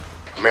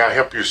May I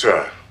help you,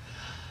 sir?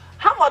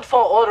 How much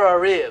for an order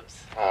of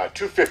ribs?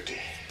 $2.50.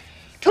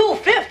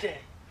 $2.50?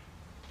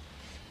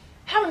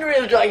 How many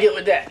ribs do I get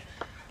with that?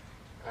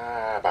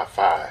 About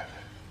 5.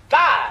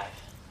 5?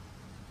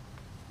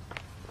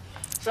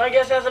 So I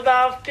guess that's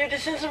about 50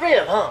 cents a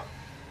rib, huh?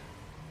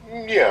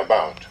 Yeah,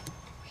 about.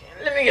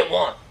 Okay, let me get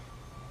one.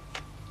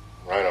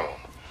 Right on.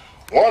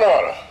 One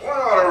order. One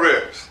order of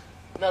ribs.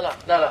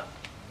 No.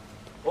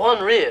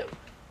 One rib.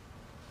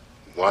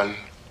 One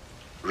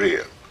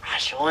rib. I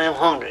sure am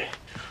hungry.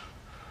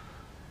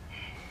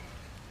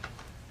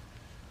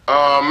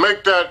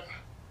 Make that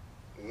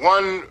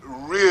one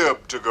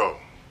rib to go.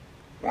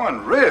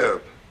 One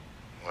rib?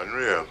 One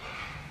rib.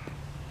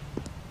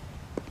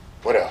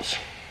 What else?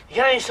 You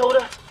got any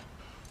soda?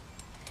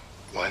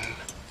 $1.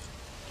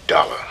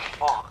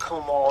 Oh,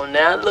 come on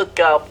now. Look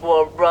out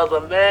for a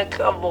brother, man.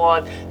 Come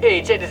on.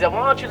 Hey, check this out.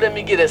 Why don't you let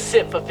me get a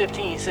sip for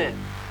 15 cents?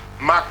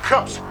 My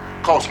cups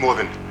cost more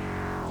than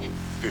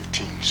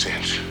 15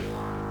 cents.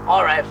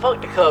 All right,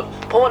 fuck the cup.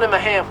 Pour it in my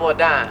hand for a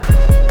dime.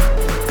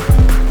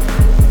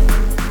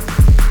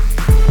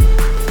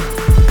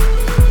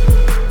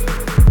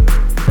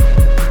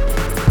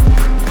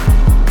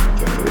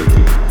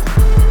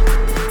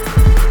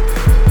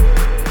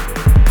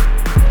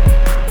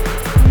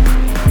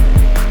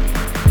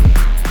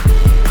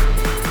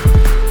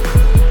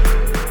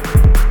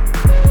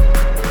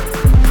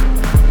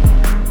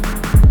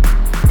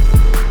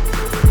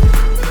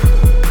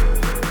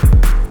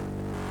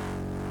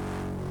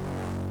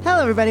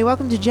 Everybody,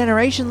 welcome to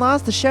Generation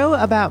Lost, the show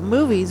about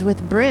movies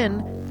with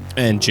Bryn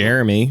and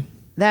Jeremy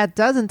that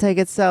doesn't take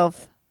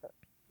itself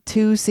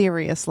too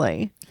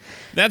seriously.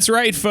 That's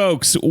right,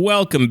 folks.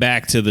 Welcome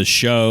back to the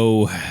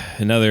show.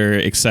 Another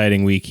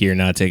exciting week here,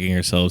 not taking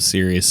ourselves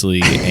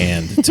seriously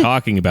and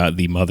talking about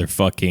the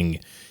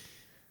motherfucking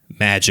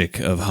magic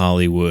of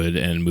Hollywood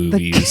and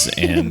movies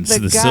and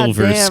the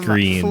silver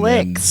screen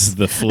flicks. And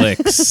the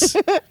flicks.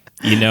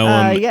 You know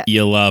them, yeah.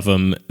 You love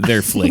them.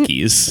 They're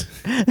flickies.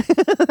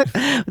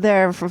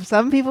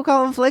 Some people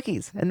call them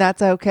flickies, and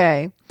that's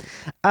okay.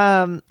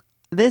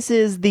 This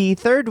is the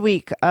third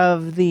week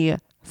of the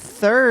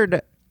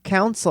third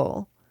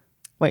council.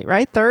 Wait,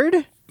 right?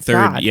 Third? Third,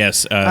 God.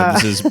 Yes.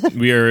 This is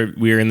we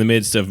are in the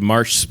midst of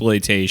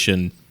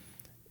March-sploitation.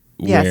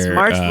 Yes,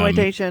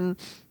 March-sploitation.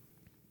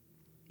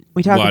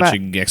 We talk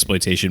watching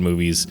exploitation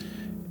movies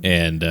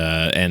and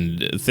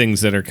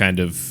things that are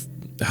kind of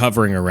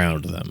hovering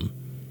around them.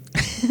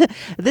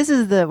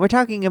 We're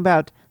talking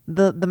about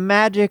the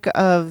magic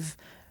of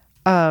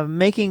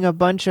making a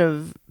bunch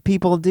of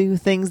people do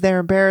things they're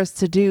embarrassed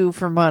to do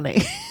for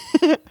money.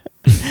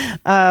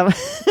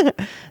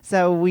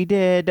 So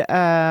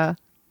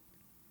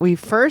we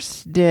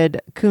first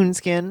did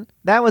Coonskin.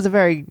 That was a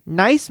very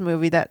nice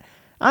movie that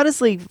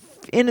honestly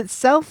in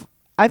itself,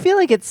 I feel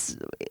like it's,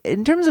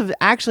 in terms of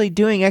actually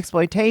doing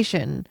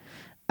exploitation,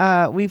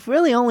 we've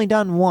really only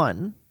done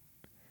one.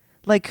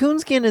 Like,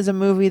 Coonskin is a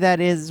movie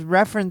that is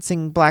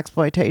referencing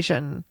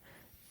blaxploitation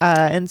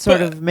and sort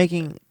of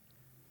making...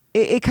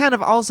 It kind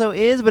of also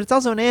is, but it's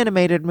also an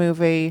animated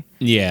movie.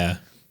 Yeah.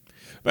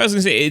 But I was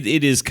going to say,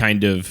 it is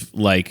kind of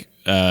like...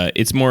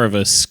 it's more of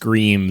a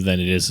scream than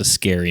it is a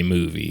scary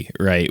movie,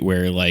 right?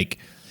 Where, like,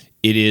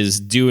 it is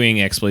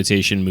doing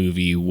exploitation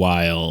movie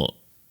while,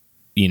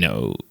 you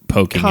know,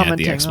 poking at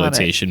the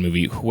exploitation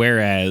movie.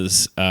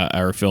 Whereas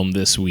our film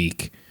this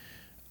week,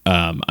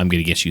 I'm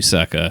Gonna Get You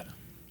Sucka...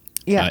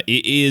 Yeah,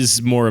 it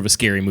is more of a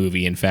scary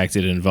movie. In fact,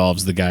 it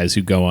involves the guys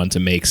who go on to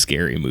make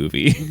Scary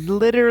Movie.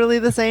 Literally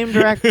the same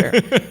director.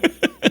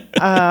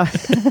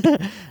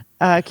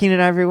 Keenan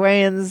Ivory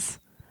Wayans.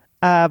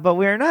 But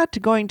we're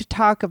not going to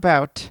talk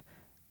about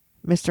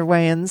Mr.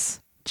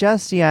 Wayans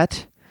just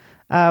yet.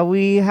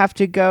 We have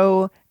to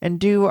go and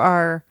do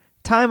our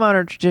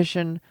time-honored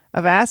tradition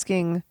of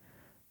asking,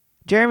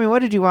 Jeremy, what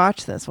did you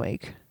watch this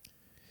week?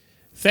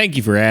 Thank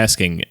you for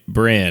asking,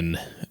 Bryn.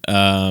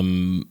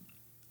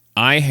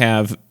 I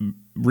have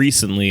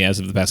recently, as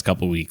of the past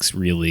couple weeks,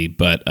 really,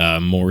 but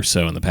more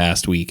so in the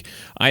past week,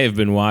 I have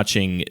been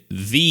watching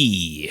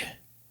the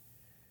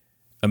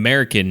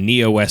American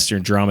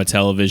neo-Western drama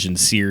television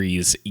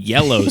series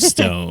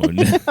Yellowstone.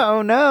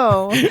 Oh,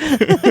 no.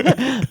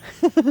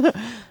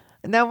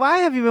 Now, why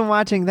have you been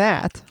watching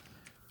that?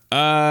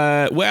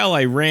 Well,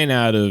 I ran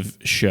out of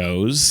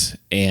shows,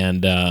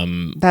 and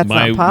That's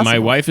not possible. My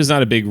wife is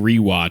not a big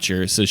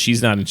rewatcher, so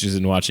she's not interested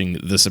in watching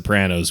The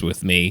Sopranos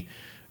with me.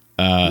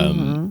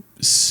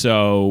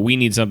 So we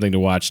need something to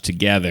watch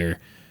together.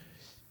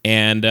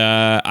 And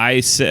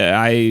I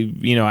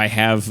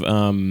have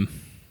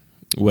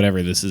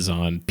whatever this is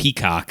on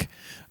Peacock.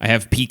 I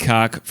have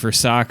Peacock for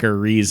soccer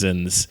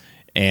reasons.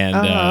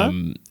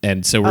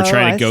 And so we're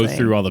trying to go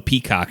through all the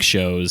Peacock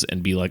shows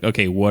and be like,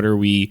 okay, what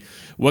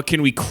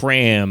can we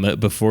cram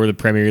before the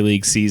Premier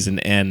League season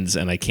ends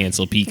and I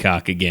cancel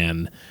Peacock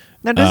again?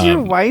 Now, does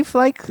your wife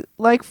like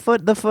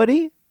the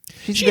footy?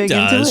 She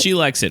does. She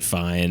likes it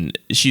fine.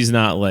 She's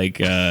not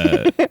like...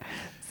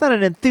 It's not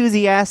an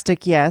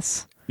enthusiastic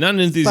yes. Not an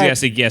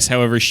enthusiastic yes.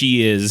 However,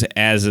 she is,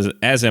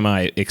 as am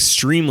I,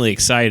 extremely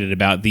excited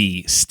about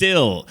the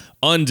still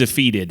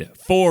undefeated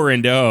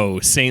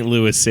 4-0 St.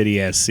 Louis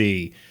City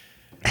SC.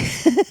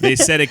 They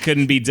said it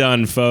couldn't be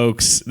done,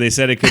 folks. They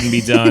said it couldn't be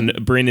done.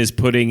 Bryn is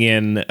putting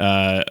in,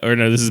 or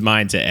no, this is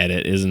mine to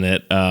edit, isn't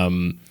it?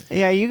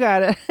 Yeah, you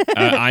got it.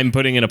 I'm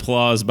putting in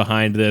applause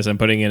behind this. I'm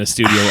putting in a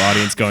studio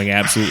audience going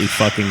absolutely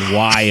fucking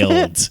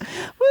wild.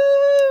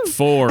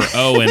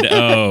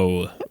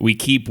 4-0-0. We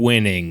keep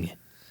winning.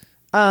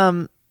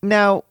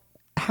 Now,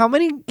 how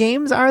many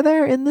games are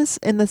there in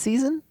the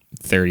season?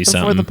 30 before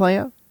something. the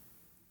playoff?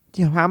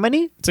 You know how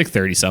many? It's like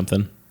 30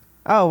 something.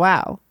 Oh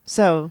wow!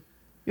 So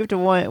you have to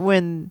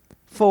win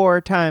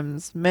 4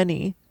 times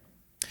many.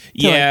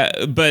 Yeah,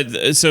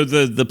 but so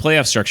the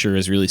playoff structure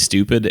is really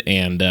stupid,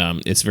 and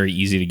it's very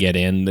easy to get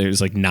in. There's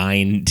like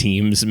 9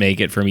 teams make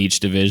it from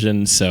each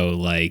division, so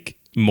like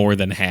more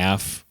than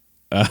half.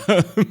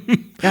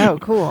 Oh,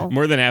 cool.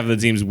 More than half of the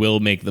teams will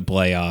make the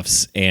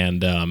playoffs,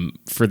 and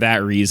for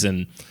that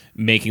reason,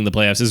 making the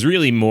playoffs is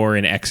really more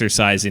an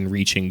exercise in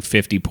reaching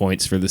 50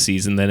 points for the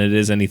season than it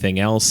is anything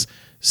else.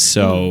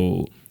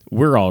 So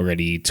we're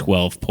already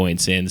 12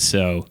 points in,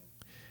 so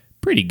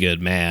pretty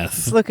good math.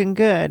 It's looking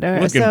good.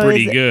 Looking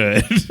pretty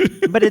good.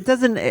 But it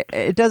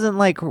doesn't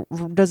like,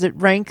 does it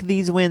rank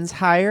these wins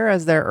higher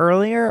as they're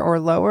earlier or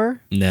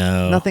lower?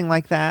 No. Nothing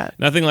like that.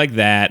 Nothing like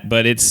that,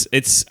 but it's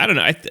I don't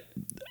know.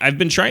 I've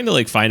been trying to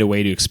like find a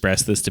way to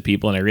express this to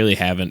people, and I really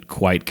haven't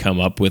quite come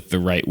up with the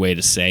right way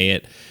to say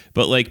it.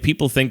 But like,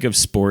 people think of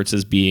sports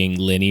as being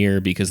linear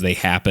because they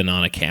happen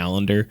on a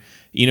calendar.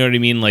 You know what I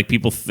mean? Like,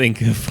 people think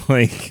of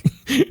like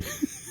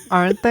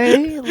Aren't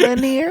they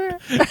linear?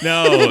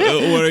 No,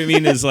 what I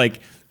mean is like,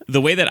 the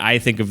way that I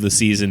think of the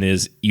season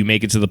is you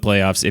make it to the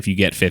playoffs if you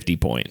get 50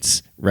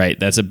 points, right?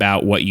 That's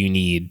about what you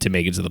need to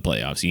make it to the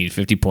playoffs. You need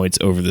 50 points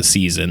over the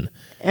season.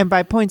 And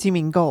by points, you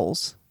mean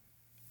goals.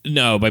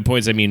 No, by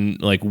points, I mean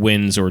like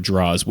wins or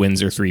draws.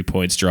 Wins are 3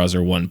 points, draws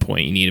are 1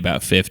 point. You need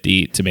about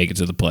 50 to make it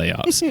to the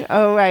playoffs.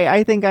 Oh, right.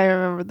 I think I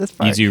remember this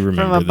part. You do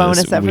remember from a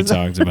bonus this. episode. We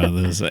talked about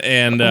this.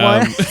 And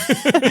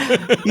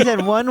you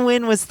said 1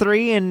 win was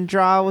 3 and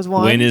draw was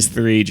 1? Win is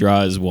 3,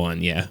 draw is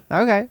 1, yeah.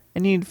 Okay.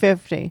 And you need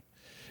 50.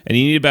 And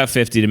you need about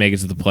 50 to make it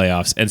to the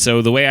playoffs. And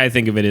so the way I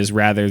think of it is,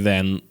 rather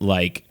than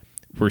like,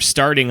 we're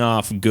starting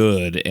off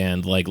good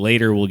and like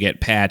later we'll get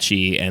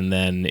patchy and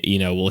then, you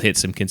know, we'll hit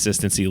some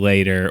consistency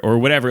later or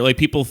whatever. Like,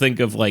 people think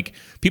of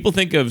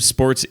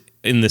sports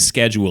in the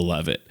schedule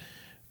of it.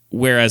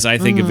 Whereas I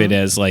think of it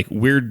as like,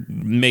 we're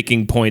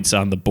making points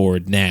on the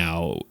board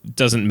now.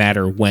 Doesn't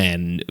matter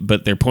when,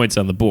 but they're points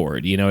on the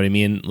board. You know what I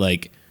mean?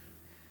 Like,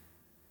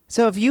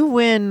 so if you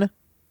win,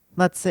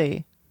 let's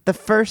see, the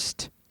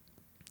first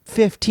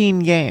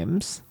 15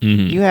 games,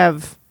 you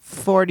have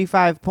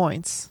 45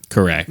 points.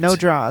 correct. No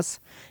draws.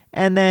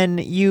 And then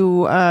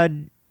you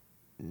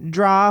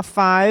draw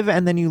 5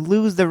 and then you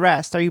lose the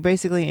rest. Are you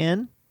basically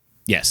in?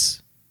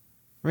 Yes.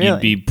 Really?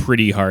 You'd be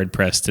pretty hard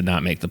pressed to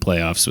not make the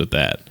playoffs with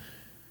that.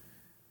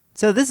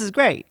 So this is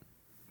great.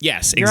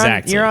 Yes,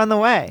 exactly. You're on the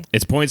way.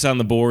 It's points on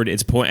the board.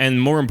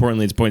 And more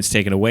importantly, it's points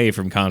taken away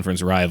from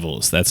conference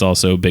rivals. That's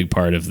also a big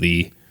part of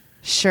the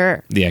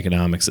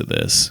economics of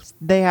this.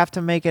 They have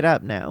to make it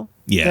up now.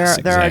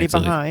 Yes, they're already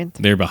exactly. behind.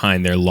 They're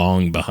behind. They're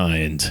long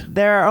behind.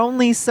 There are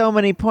only so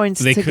many points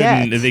They to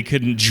couldn't. get. They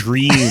couldn't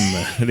dream.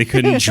 They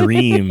couldn't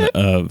dream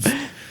of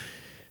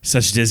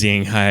such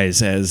dizzying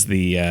highs as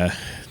the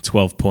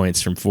 12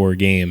 points from 4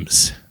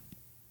 games.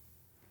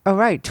 Oh,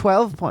 right.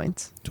 12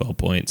 points. 12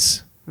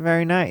 points.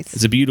 Very nice.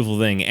 It's a beautiful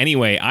thing.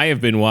 Anyway, I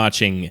have been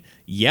watching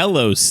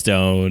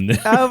Yellowstone.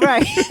 Oh,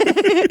 right.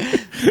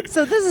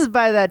 So this is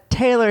by that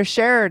Taylor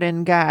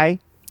Sheridan guy.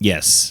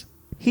 Yes.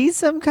 He's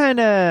some kind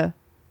of...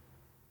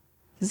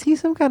 Is he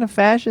some kind of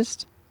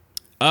fascist?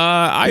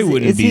 I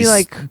wouldn't be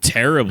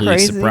terribly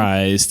crazy?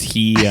 surprised.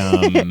 He,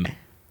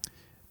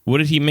 what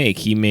did he make?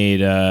 He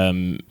made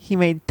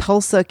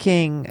Tulsa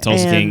King.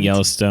 And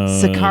Yellowstone,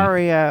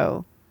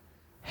 Sicario.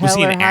 Was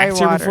he Hell an or High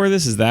actor Water. before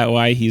this? Is that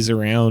why he's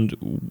around?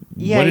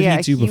 Yeah, what did yeah,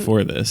 he do he-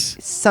 before this?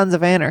 Sons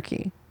of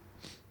Anarchy.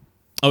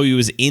 Oh, he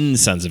was in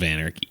Sons of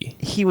Anarchy.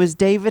 He was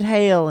David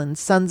Hale in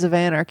Sons of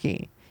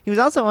Anarchy. He was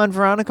also on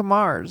Veronica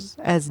Mars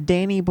as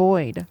Danny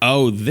Boyd.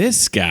 Oh,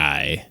 this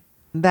guy.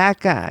 That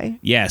guy.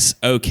 Yes.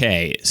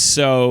 Okay.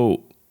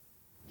 So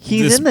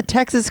He's in the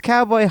Texas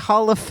Cowboy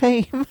Hall of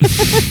Fame.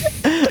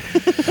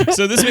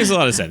 so this makes a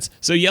lot of sense.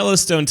 So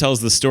Yellowstone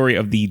tells the story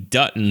of the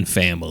Dutton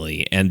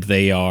family, and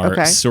they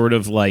are sort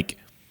of like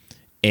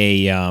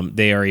they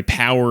are a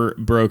power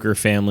broker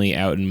family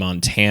out in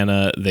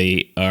Montana.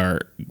 They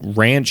are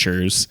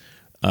ranchers.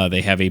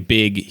 They have a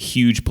big,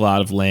 huge plot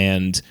of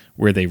land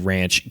where they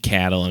ranch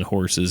cattle and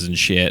horses and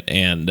shit,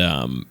 and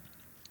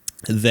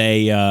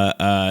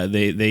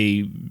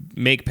they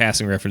make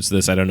passing reference to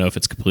this. I don't know if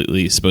it's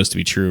completely supposed to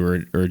be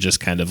true or just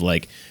kind of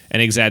like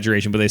an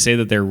exaggeration, but they say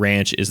that their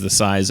ranch is the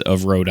size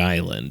of Rhode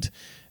Island.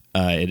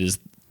 It is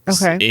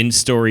Okay. In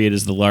story, it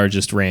is the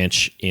largest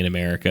ranch in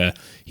America.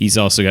 He's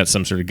also got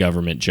some sort of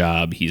government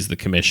job. He's the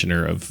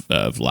commissioner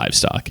of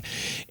livestock.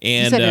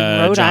 And said in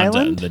Rhode John Island?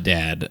 Dutton, the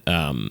dad.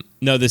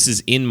 No, this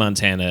is in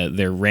Montana.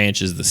 Their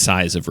ranch is the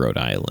size of Rhode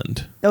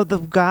Island. Oh, the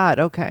God.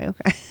 Okay.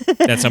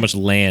 That's how much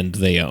land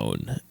they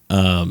own.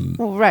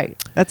 Well,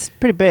 right. That's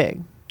pretty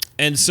big.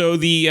 And so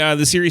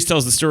the series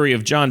tells the story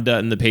of John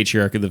Dutton, the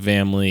patriarch of the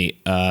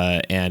family,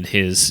 and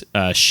his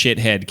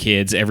shithead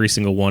kids. Every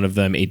single one of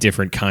them a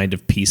different kind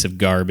of piece of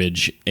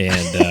garbage,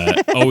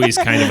 and always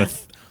kind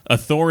of a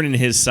thorn in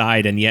his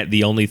side, and yet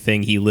the only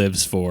thing he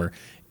lives for.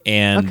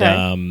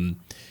 And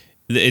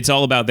it's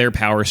all about their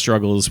power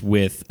struggles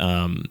with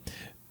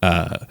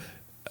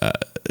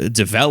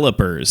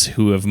developers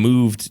who have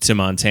moved to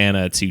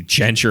Montana to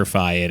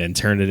gentrify it and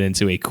turn it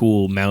into a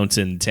cool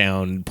mountain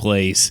town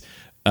place.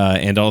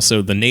 And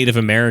also the Native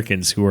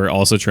Americans who are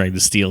also trying to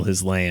steal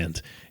his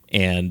land,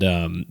 and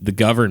the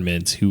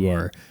government who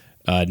are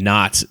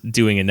not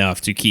doing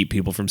enough to keep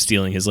people from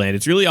stealing his land.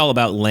 It's really all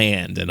about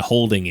land and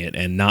holding it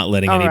and not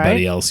letting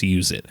anybody else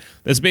use it.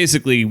 That's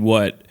basically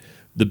what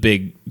the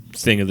big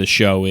thing of the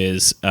show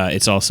is.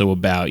 It's also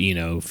about,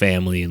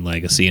 family and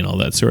legacy and all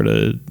that sort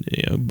of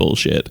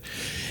bullshit.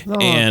 Oh,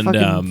 and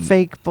fucking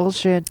fake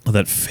bullshit. all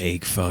that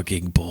fake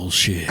fucking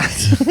bullshit.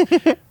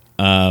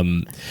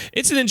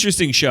 It's an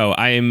interesting show.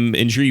 I am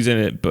intrigued in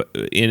it, but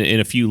in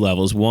a few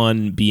levels.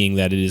 One being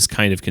that it is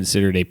kind of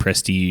considered a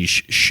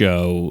prestige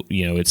show.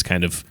 It's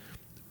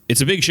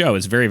a big show.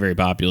 It's very, very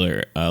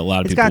popular. A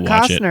lot of people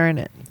watch it. It's got Costner in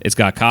it. It's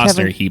got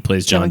Costner. He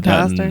plays John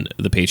Kevin Dutton,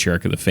 Costner. the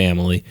patriarch of the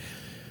family.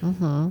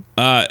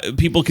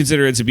 People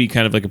consider it to be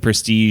kind of like a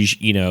prestige,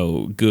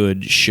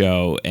 good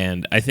show,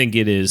 and I think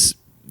it is.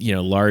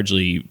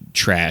 Largely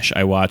trash.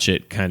 I watch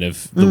it kind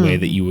of the way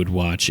that you would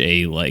watch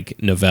a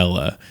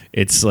novella.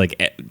 It's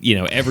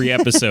every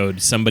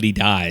episode somebody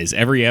dies.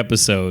 Every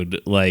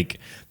episode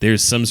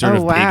there's some sort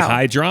of big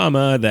high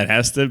drama that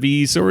has to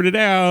be sorted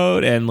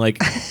out, and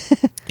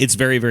it's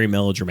very, very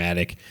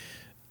melodramatic.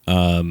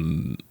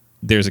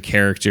 There's a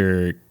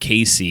character,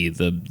 Casey,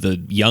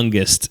 the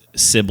youngest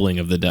sibling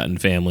of the Dutton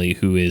family,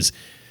 who is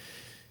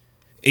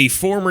a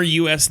former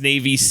U.S.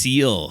 Navy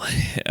SEAL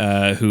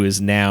who is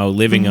now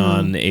living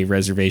on a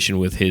reservation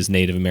with his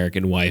Native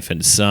American wife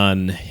and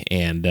son.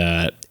 And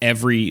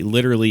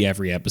literally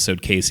every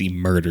episode, Casey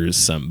murders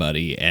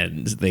somebody,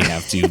 and they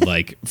have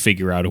to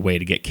figure out a way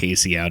to get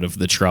Casey out of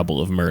the trouble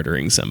of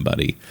murdering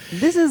somebody.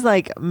 This is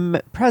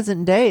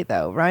present day,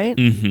 though, right?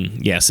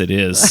 Yes, it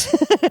is.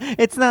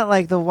 It's not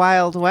like the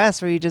Wild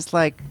West where you just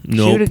Nope.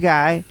 shoot a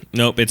guy.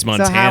 Nope, it's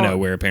Montana,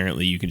 where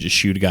apparently you can just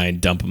shoot a guy and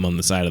dump him on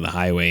the side of the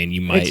highway, and you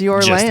might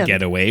just land.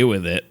 get away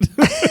with it.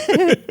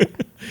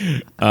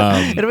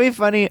 It'll be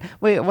funny.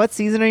 Wait, what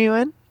season are you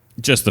in?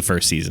 Just the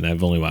first season.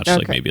 I've only watched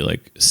maybe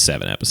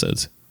 7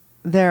 episodes.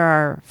 There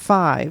are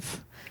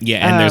 5.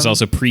 Yeah, and there's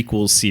also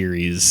prequel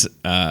series.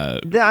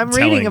 I'm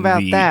reading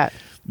about that.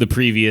 The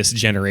previous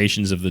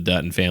generations of the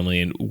Dutton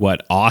family and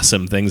what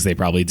awesome things they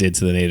probably did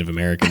to the Native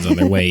Americans on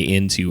their way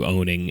into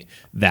owning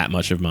that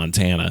much of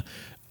Montana.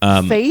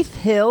 Faith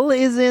Hill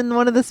is in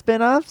one of the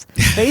spin-offs.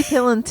 Faith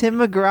Hill and Tim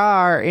McGraw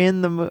are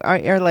in the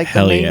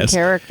the main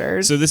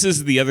characters. So this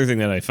is the other thing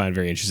that I find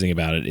very interesting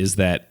about it, is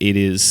that it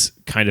is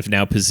kind of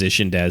now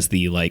positioned as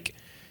the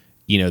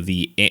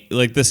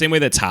the same way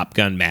that Top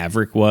Gun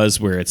Maverick was,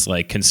 where it's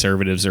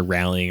conservatives are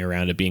rallying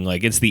around it being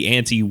it's the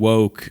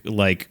anti-woke,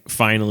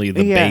 finally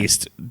the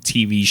based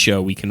TV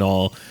show we can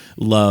all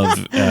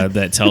love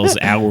that tells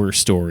our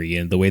story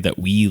and the way that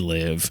we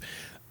live.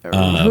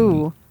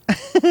 Who?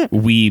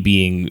 We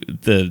being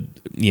the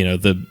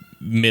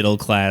middle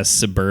class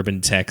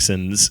suburban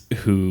Texans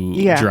who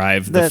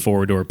drive the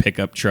 4-door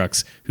pickup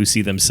trucks, who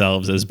see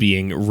themselves as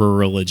being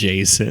rural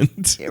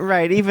adjacent.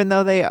 Right, even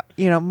though they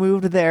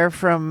moved there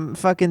from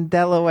fucking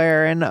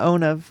Delaware and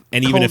own a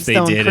Cold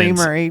Stone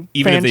Creamery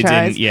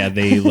franchise. If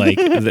they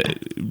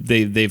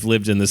didn't, they've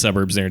lived in the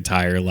suburbs their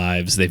entire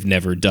lives. They've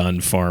never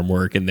done farm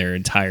work in their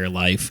entire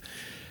life.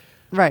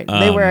 Right.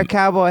 They wear a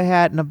cowboy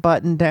hat and a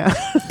button down.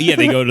 Yeah,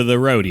 they go to the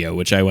rodeo,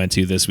 which I went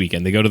to this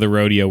weekend. They go to the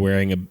rodeo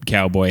wearing a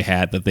cowboy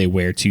hat that they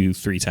wear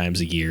 2-3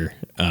 times a year.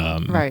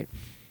 Right.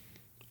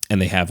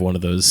 And they have one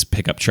of those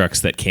pickup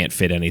trucks that can't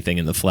fit anything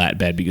in the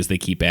flatbed because they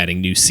keep adding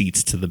new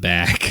seats to the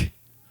back.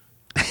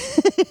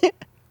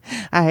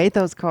 I hate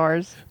those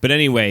cars. But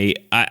anyway,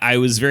 I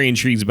was very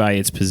intrigued by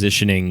its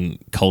positioning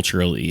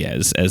culturally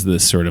as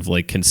this sort of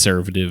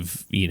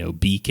conservative,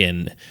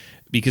 beacon.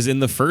 Because in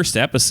the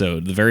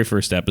very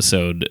first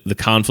episode, the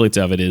conflict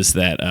of it is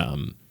that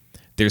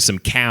there's some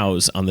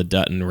cows on the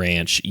Dutton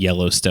Ranch,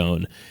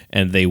 Yellowstone,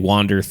 and they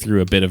wander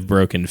through a bit of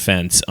broken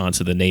fence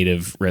onto the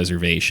native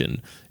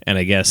reservation. And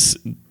I guess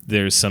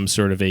there's some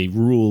sort of a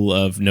rule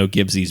of no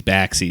gibsies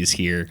backsies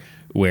here,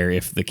 where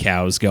if the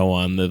cows go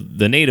on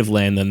the native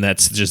land, then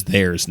that's just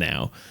theirs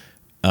now.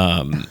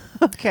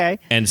 Okay.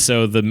 And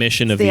so the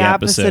mission of the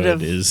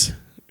episode is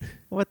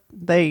what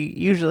they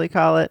usually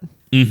call it.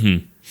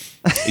 Mm-hmm.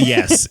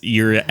 Yes,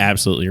 you're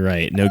absolutely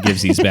right. No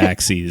givesies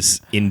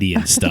backsies,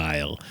 Indian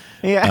style.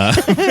 Yeah.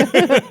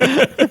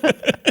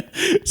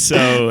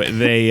 So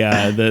they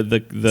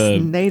the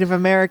Native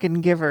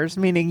American givers,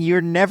 meaning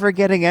you're never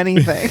getting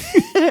anything.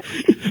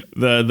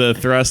 the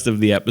thrust of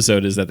the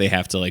episode is that they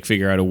have to like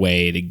figure out a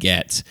way to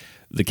get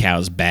the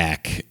cows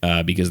back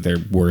because they're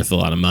worth a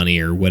lot of money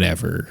or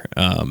whatever.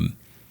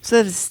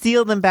 So to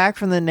steal them back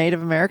from the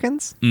Native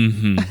Americans?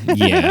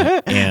 Yeah,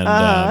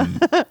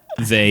 and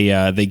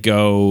they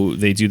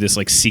do this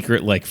like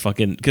secret like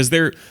fucking because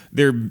they're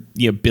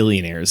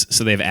billionaires,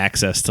 so they have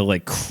access to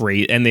like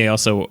and they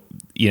also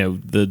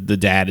the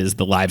dad is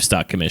the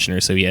livestock commissioner,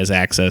 so he has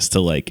access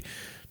to like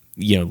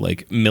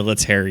like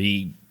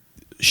military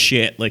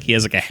shit. Like he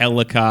has like a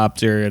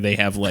helicopter. They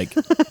have like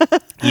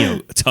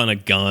a ton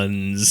of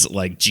guns,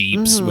 like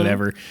jeeps,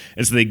 whatever.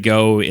 And so they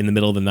go in the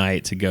middle of the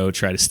night to go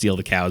try to steal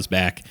the cows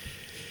back.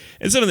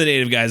 And some of the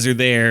native guys are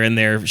there and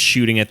they're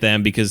shooting at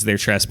them because they're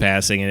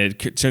trespassing, and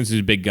it turns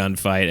into a big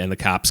gunfight, and the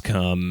cops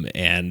come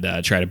and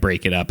try to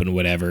break it up and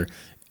whatever.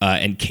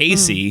 And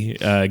Casey,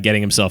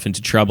 getting himself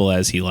into trouble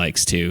as he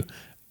likes to,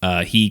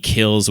 he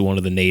kills one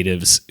of the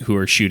natives who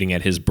are shooting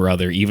at his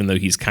brother, even though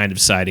he's kind of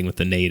siding with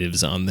the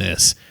natives on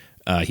this.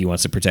 He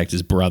wants to protect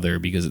his brother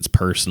because it's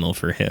personal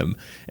for him.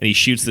 And he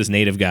shoots this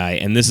native guy.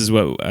 And this is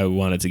what I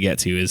wanted to get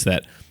to, is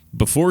that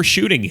before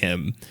shooting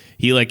him,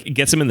 he like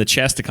gets him in the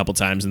chest a couple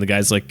times, and the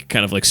guy's like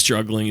kind of like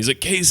struggling. He's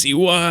like, Casey,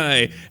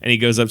 why? And he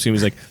goes up to him.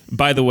 He's like,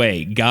 by the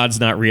way, God's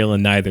not real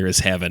and neither is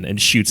heaven,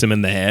 and shoots him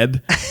in the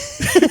head.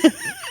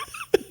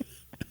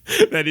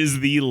 That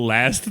is the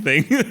last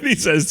thing that he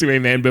says to a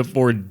man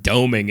before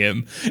doming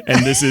him.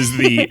 And this is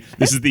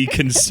the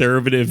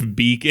conservative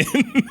beacon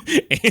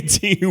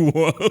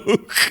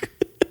anti-woke.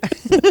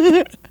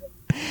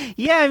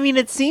 Yeah, I mean,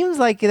 it seems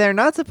like they're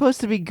not supposed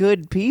to be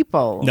good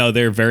people. No,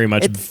 they're very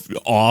much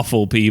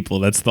awful people.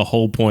 That's the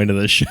whole point of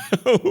the show.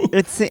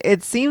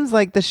 It seems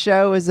like the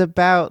show is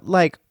about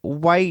like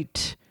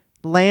white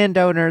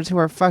landowners who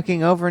are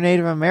fucking over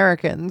Native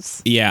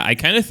Americans. Yeah, I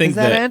kind of think is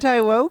that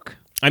anti-woke?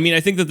 I mean,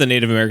 I think that the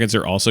Native Americans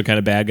are also kind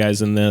of bad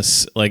guys in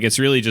this. Like, it's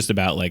really just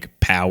about like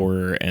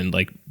power and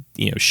like,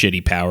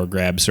 shitty power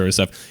grab sort of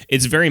stuff.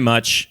 It's very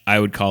much, I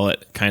would call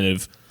it kind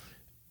of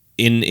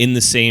in the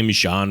same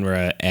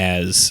genre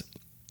as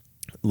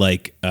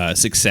like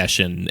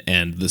Succession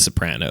and The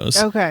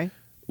Sopranos. Okay.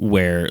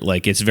 Where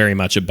like it's very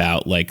much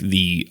about like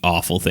the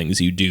awful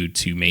things you do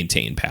to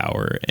maintain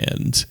power.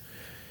 And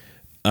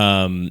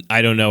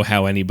I don't know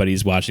how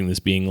anybody's watching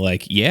this being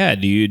like, yeah,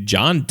 dude,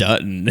 John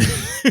Dutton,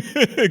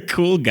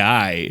 cool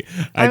guy.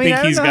 I think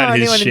he's got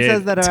his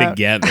shit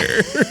together.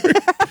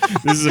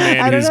 This is a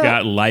man who's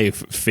got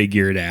life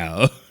figured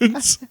out. I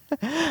mean,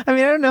 I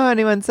don't know how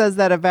anyone says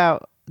that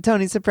about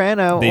Tony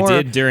Soprano. They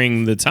did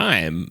during the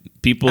time.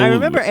 People, I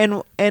remember,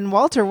 and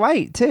Walter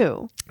White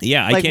too.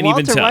 Yeah, I like can't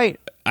Walter even tell. White,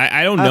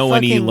 I don't know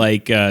any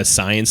like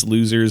science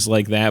losers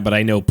like that, but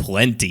I know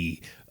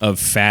plenty of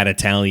fat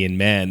Italian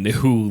men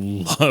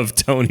who love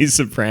Tony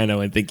Soprano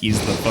and think he's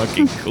the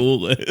fucking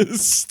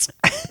coolest.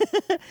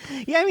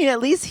 Yeah, I mean, at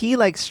least he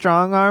like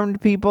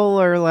strong-armed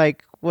people, or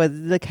like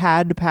with the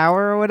had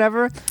power or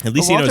whatever. At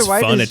least he knows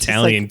fun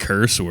Italian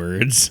curse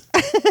words.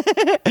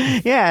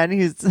 Yeah, and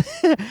he's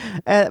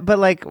but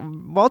like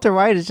Walter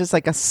White is just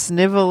like a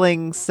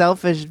sniveling,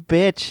 selfish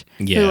bitch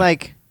who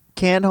like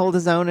can't hold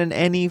his own in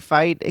any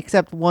fight,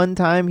 except one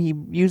time he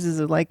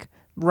uses a like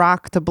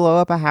rock to blow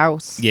up a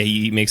house. Yeah,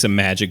 he makes a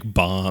magic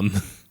bomb.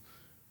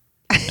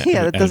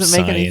 Yeah, that doesn't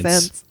make any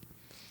sense.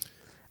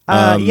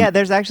 Yeah,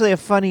 there's actually a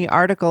funny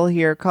article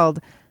here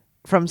called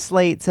from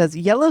Slate, says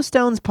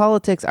Yellowstone's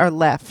politics are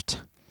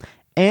left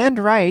and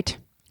right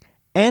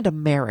and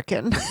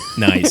American.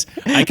 Nice.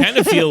 I kind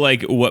of feel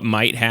like what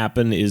might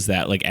happen is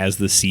that like as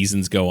the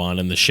seasons go on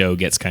and the show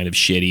gets kind of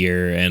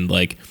shittier and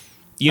like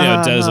it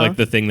does like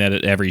the thing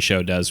that every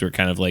show does, where it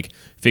kind of like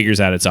figures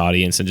out its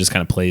audience and just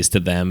kind of plays to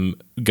them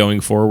going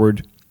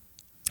forward.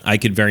 I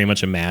could very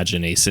much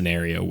imagine a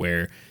scenario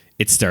where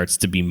it starts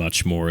to be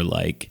much more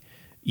like,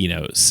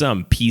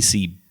 some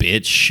PC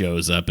bitch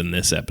shows up in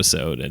this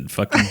episode and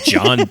fucking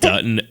John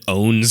Dutton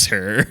owns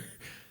her.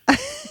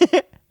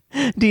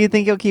 Do you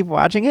think you'll keep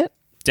watching it?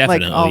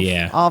 Definitely,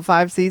 yeah. All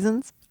 5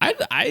 seasons?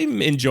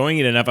 I'm enjoying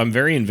it enough. I'm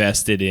very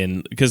invested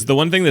in, because the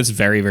one thing that's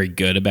very, very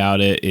good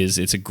about it is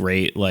it's a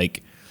great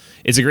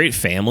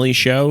family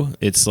show.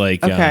 It's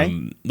like,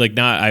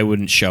 I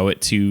wouldn't show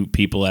it to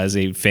people as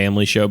a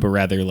family show, but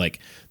rather like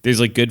there's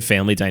like good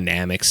family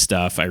dynamic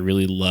stuff. I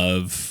really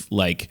love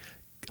like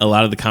a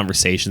lot of the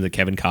conversations that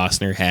Kevin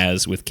Costner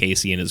has with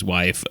Casey and his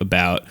wife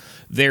about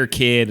their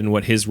kid and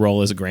what his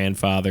role as a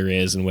grandfather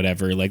is and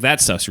whatever. Like that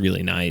stuff's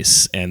really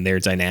nice, and their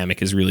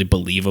dynamic is really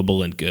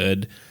believable and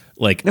good.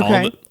 Like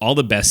all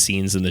the best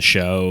scenes in the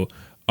show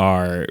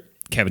are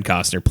Kevin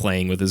Costner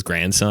playing with his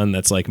grandson.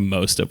 That's like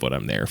most of what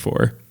I'm there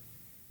for.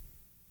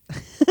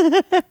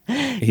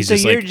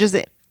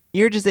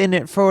 You're just in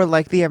it for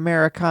like the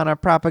Americana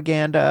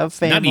propaganda of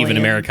family. Not even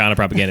Americana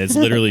propaganda. It's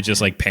literally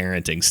just like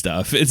parenting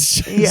stuff. It's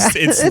just,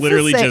 it's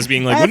literally just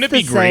being like, wouldn't it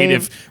be great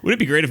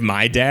if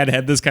my dad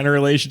had this kind of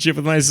relationship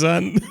with my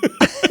son?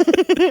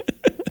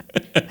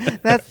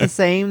 That's the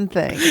same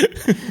thing.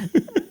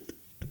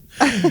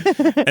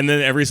 And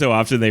then every so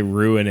often they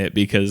ruin it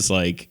because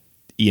like,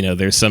 you know,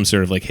 there's some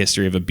sort of like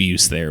history of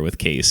abuse there with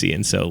Casey.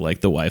 And so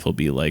like the wife will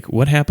be like,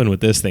 what happened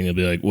with this thing? They'll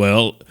be like,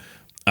 well,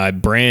 I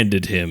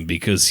branded him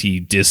because he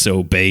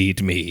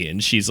disobeyed me.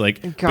 And she's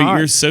like, God. but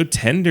you're so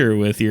tender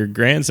with your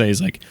grandson.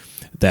 He's like,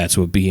 that's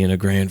what being a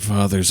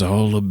grandfather's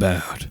all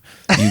about.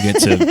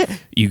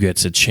 You get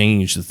to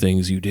change the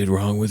things you did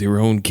wrong with your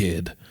own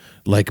kid,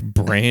 like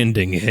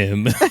branding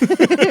him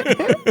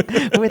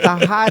with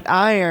a hot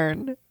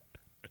iron.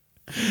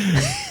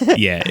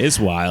 Yeah, it's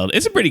wild.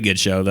 It's a pretty good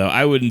show, though.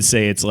 I wouldn't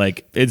say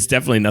it's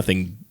definitely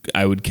nothing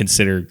I would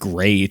consider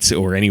great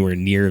or anywhere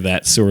near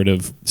that sort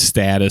of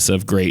status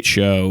of great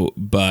show,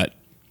 but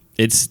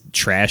it's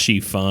trashy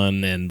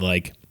fun and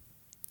like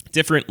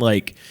different,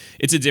 like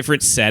it's a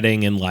different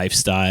setting and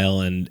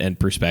lifestyle and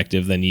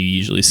perspective than you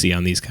usually see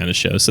on these kind of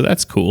shows. So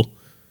that's cool.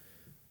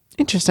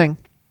 Interesting.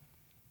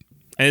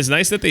 And it's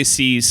nice that they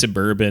see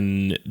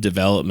suburban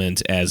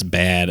development as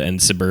bad and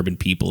suburban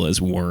people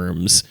as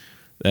worms.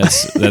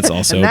 That's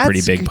also a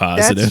pretty big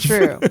positive. That's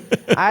true.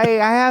 I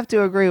have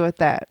to agree with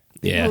that.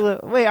 Yeah.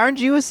 Wait, aren't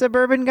you a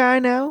suburban guy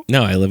now?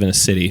 No, I live in a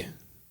city.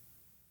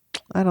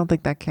 I don't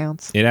think that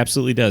counts. It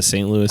absolutely does.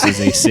 St. Louis is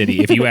a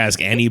city. If you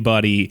ask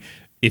anybody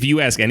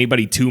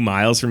 2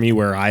 miles from me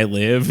where I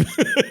live,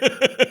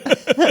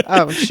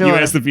 oh, sure. You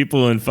ask the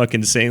people in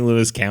fucking St.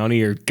 Louis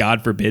County or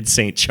God forbid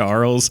St.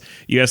 Charles,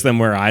 you ask them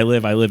where I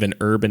live in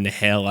urban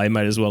hell. I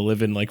might as well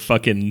live in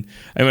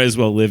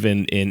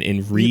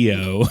in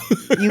Rio.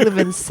 You live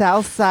in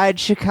Southside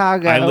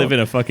Chicago. I live in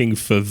a fucking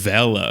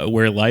favela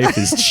where life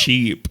is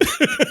cheap.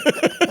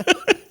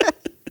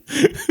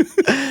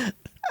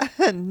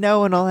 No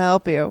one will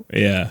help you.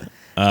 Yeah.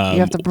 You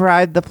have to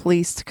bribe the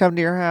police to come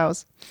to your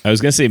house. I was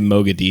going to say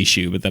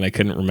Mogadishu, but then I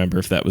couldn't remember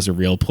if that was a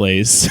real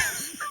place.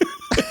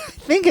 I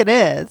think it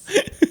is.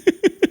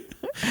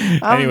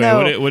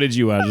 Anyway, what did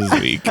you watch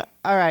this week?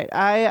 All right.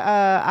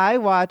 I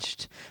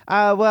watched,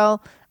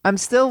 I'm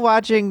still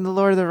watching The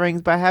Lord of the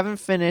Rings, but I haven't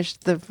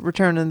finished The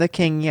Return of the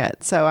King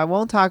yet. So I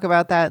won't talk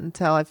about that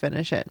until I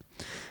finish it.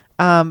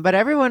 But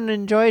everyone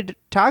enjoyed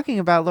talking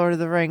about Lord of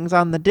the Rings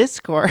on the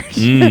Discord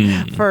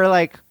for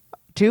like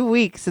 2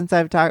 weeks since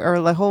I've talked,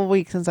 or the whole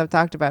week since I've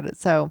talked about it.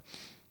 So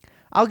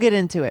I'll get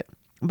into it,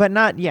 but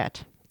not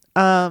yet.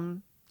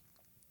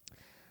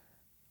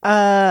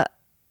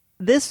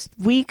 This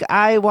week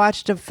I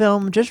watched a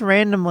film just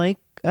randomly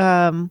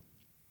called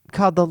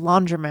The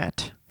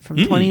Laundromat from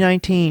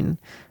 2019,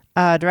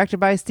 directed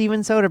by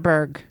Steven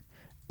Soderbergh.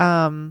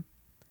 And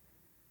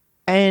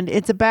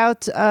it's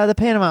about the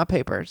Panama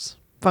Papers,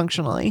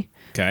 functionally.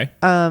 Okay.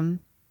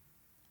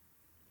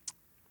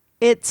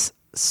 It's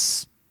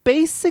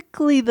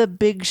basically The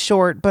Big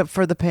Short, but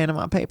for the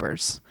Panama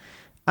Papers.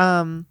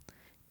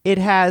 It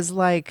has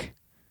like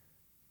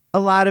a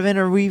lot of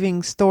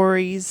interweaving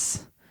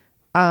stories.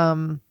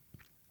 It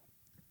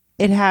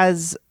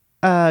has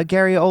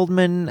Gary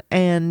Oldman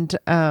and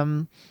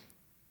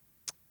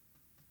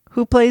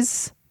who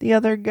plays the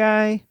other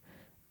guy?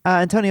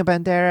 Antonio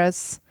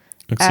Banderas.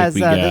 Looks as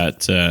like we got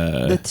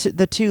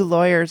the two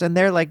lawyers, and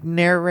they're like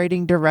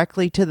narrating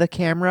directly to the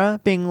camera,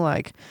 being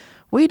like,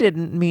 "We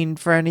didn't mean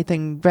for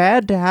anything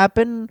bad to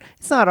happen.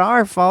 It's not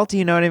our fault."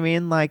 You know what I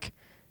mean? Like,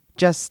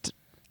 just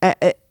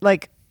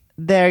like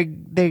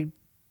they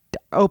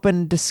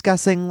open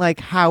discussing like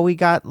how we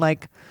got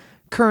like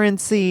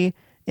currency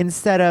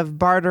instead of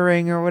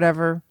bartering or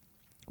whatever.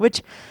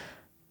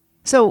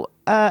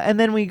 And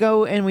then we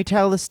go and we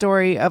tell the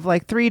story of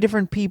like 3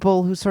 different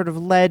people who sort of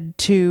led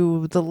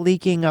to the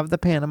leaking of the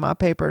Panama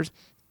Papers.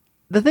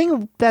 The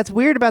thing that's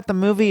weird about the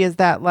movie is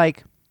that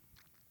like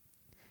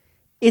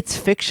it's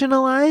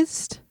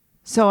fictionalized.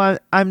 So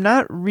I'm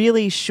not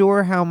really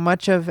sure how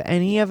much of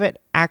any of it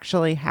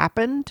actually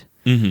happened.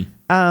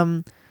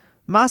 Mm-hmm.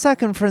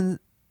 Masak and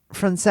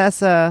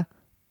Francesa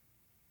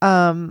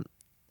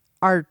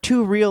are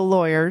 2 real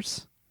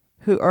lawyers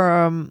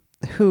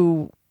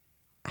who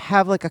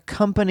have like a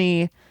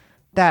company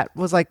that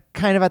was like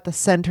kind of at the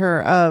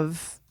center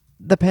of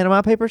the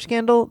Panama Paper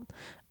scandal.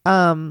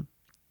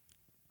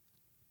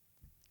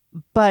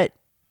 But,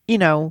 you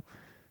know,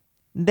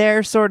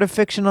 they're sort of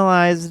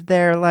fictionalized.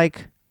 They're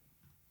like,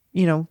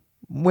 you know,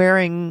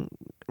 wearing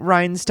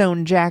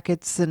rhinestone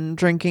jackets and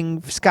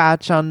drinking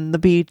scotch on the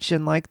beach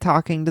and like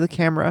talking to the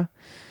camera.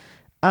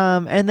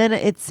 And then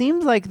it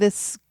seems like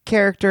this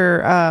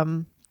character,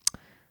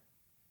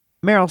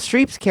 Meryl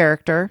Streep's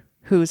character,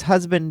 whose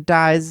husband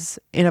dies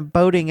in a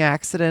boating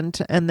accident,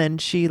 and then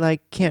she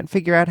like can't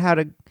figure out how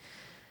to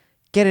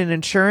get an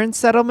insurance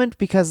settlement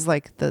because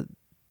like the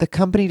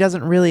company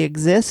doesn't really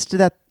exist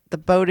that the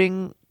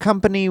boating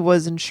company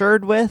was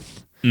insured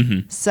with.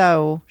 Mm-hmm.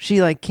 So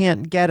she like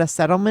can't get a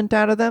settlement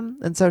out of them.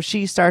 And so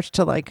she starts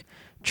to like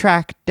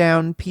track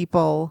down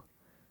people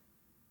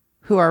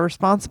who are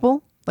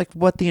responsible, like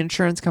what the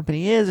insurance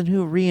company is and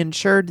who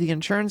reinsured the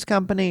insurance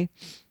company.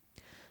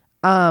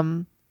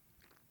 And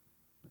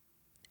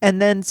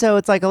then so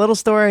it's like a little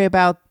story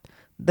about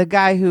the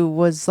guy who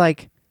was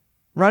like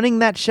running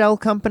that shell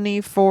company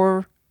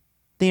for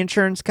the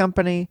insurance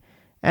company,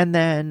 and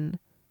then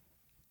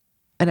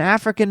an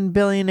African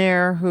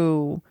billionaire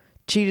who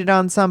cheated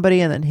on somebody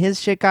and then his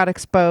shit got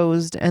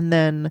exposed, and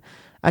then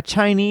a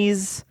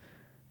Chinese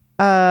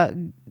like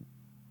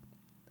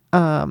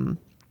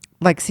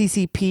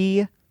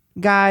CCP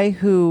guy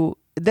who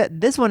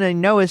this one I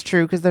know is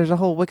true because there's a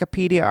whole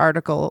Wikipedia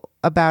article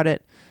about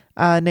it,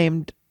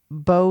 named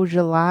Beau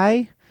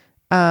July,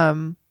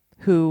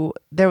 who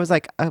there was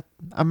like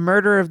a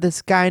murder of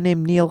this guy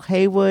named Neil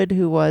Haywood,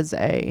 who was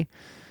a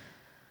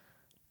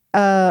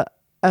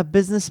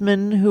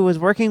businessman who was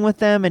working with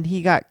them, and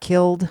he got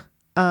killed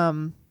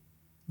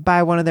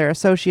by one of their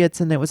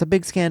associates, and it was a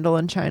big scandal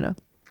in China.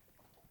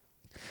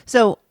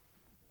 So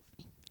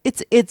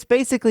it's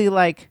basically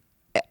like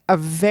a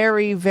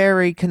very,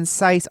 very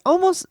concise,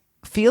 almost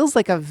feels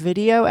like a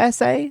video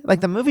essay.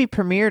 Like the movie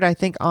premiered, I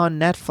think, on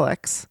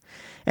Netflix,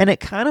 and it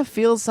kind of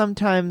feels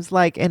sometimes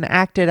like an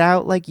acted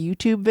out like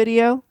YouTube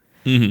video,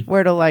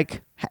 where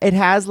it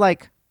has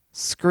like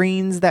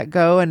screens that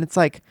go, and it's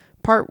like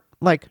part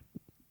like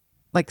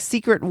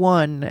secret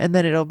one, and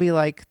then it'll be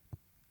like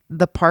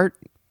the part,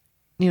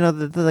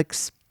 the like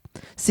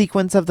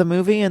sequence of the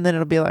movie, and then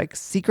it'll be like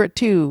secret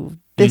two,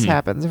 this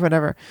happens or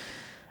whatever.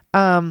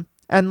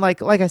 And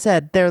like I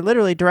said, they're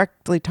literally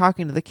directly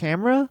talking to the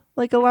camera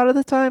like a lot of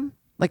the time,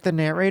 like the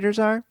narrators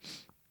are.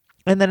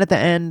 And then at the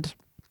end,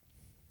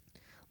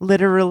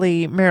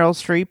 literally Meryl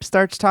Streep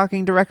starts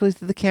talking directly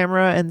to the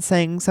camera and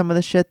saying some of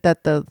the shit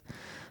that the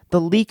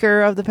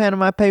leaker of the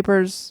Panama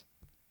Papers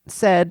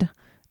said.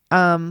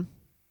 So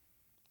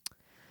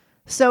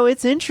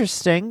it's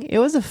interesting. It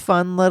was a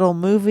fun little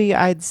movie,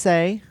 I'd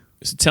say.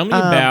 So tell me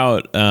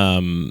about,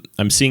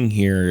 I'm seeing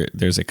here,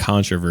 there's a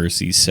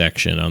controversy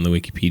section on the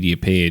Wikipedia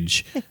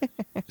page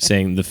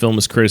saying the film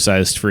is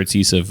criticized for its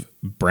use of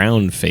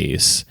brown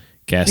face,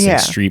 casting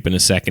Streep in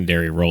a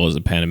secondary role as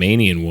a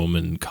Panamanian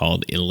woman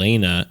called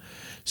Elena.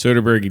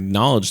 Soderbergh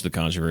acknowledged the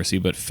controversy,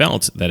 but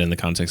felt that in the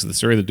context of the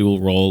story, the dual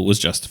role was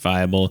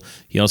justifiable.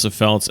 He also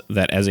felt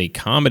that as a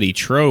comedy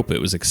trope, it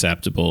was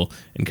acceptable,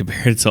 and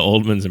compared it to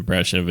Oldman's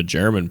impression of a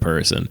German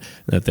person,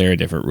 that there are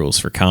different rules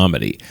for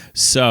comedy.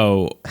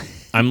 So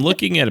I'm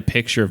looking at a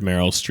picture of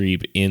Meryl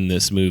Streep in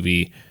this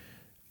movie.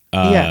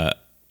 So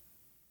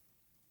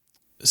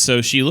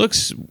she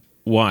looks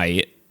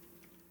white.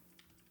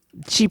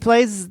 She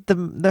plays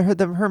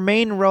her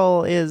main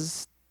role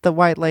is the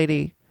white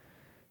lady.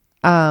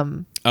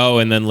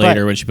 And then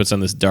later when she puts on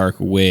this dark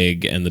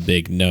wig and the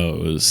big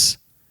nose.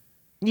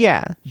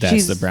 Yeah.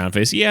 That's the brown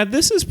face. Yeah,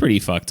 this is pretty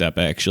fucked up,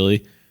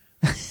 actually.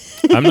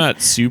 I'm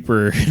not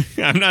super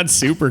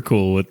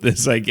cool with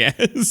this, I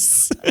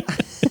guess.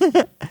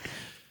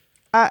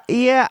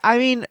 Yeah, I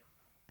mean,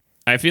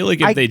 I feel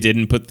like if they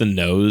didn't put the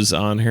nose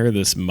on her,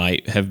 this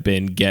might have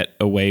been get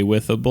away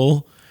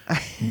withable.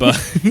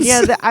 But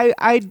yeah,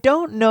 I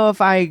don't know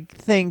if I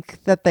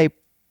think that they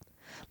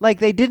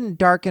didn't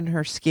darken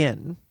her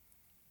skin.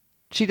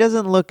 She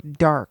doesn't look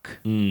dark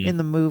in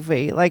the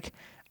movie. Like,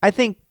 I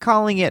think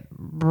calling it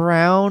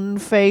brown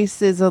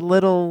face is a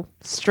little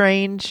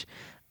strange.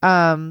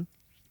 And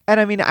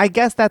I mean, I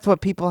guess that's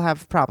what people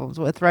have problems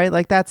with, right?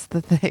 Like, that's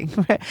the thing,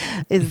 right?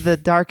 Is the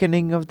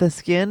darkening of the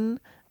skin.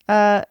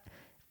 I'd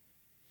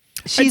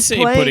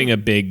say putting a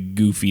big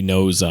goofy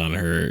nose on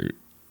her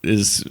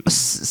is...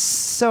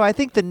 So I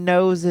think the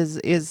nose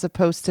is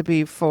supposed to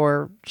be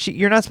for...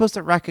 You're not supposed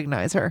to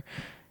recognize her.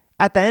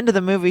 At the end of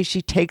the movie,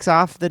 she takes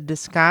off the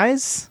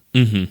disguise.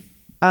 And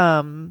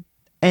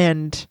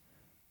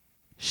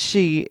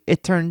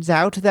it turns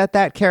out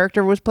that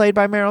character was played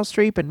by Meryl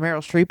Streep, and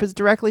Meryl Streep is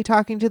directly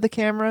talking to the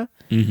camera.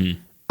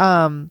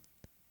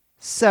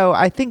 So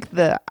I think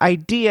the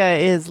idea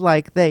is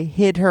like they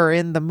hid her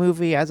in the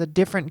movie as a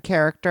different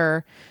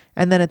character,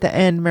 and then at the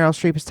end, Meryl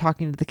Streep is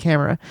talking to the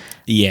camera.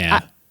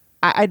 Yeah.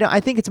 I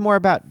think it's more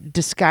about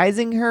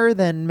disguising her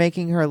than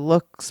making her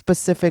look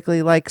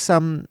specifically like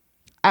some...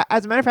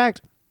 As a matter of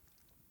fact,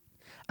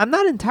 I'm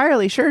not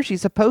entirely sure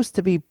she's supposed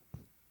to be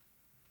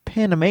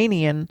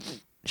Panamanian.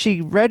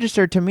 She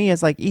registered to me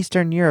as like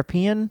Eastern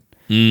European.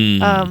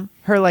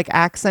 Her like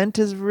accent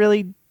is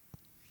really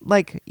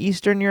like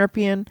Eastern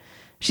European.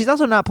 She's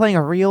also not playing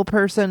a real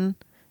person.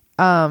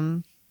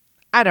 I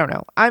don't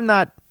know. I'm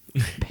not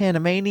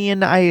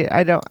Panamanian.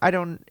 It's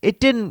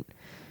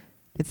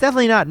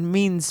definitely not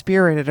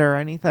mean-spirited or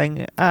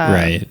anything.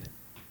 Right.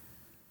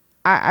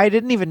 I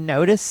didn't even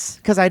notice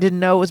because I didn't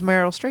know it was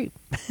Meryl Streep.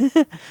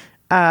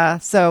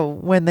 So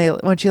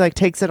when she like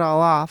takes it all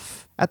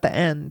off at the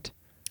end.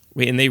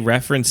 Wait, and they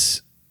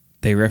reference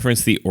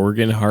the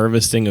organ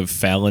harvesting of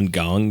Falun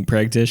Gong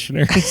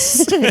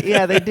practitioners.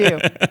 Yeah, they do.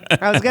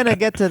 I was gonna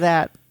get to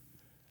that.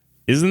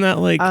 Isn't that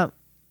fake?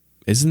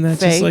 Just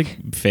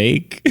like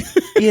fake?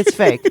 It's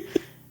fake.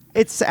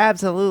 It's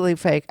absolutely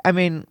fake. I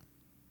mean,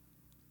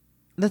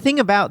 the thing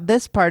about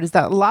this part is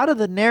that a lot of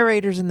the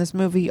narrators in this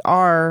movie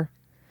are...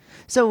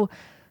 So,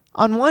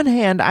 on one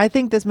hand, I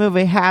think this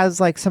movie has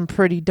like some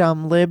pretty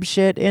dumb lib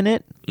shit in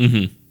it.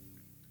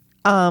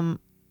 On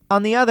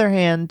the other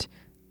hand,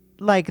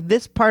 like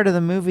this part of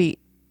the movie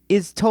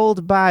is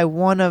told by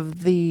one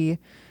of the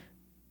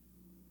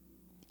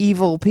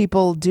evil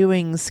people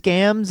doing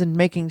scams and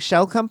making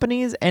shell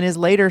companies, and is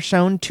later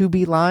shown to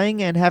be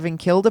lying and having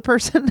killed a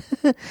person.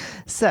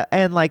 So,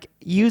 and like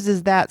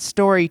uses that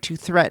story to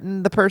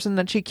threaten the person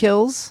that she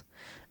kills.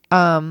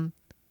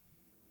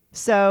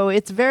 So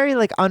it's very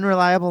like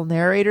unreliable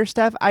narrator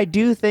stuff. I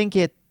do think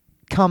it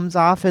comes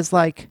off as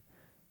like,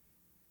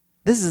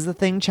 this is the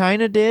thing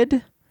China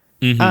did.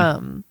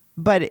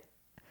 But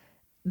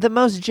the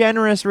most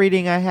generous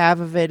reading I have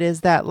of it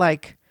is that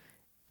like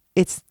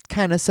it's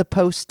kind of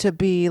supposed to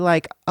be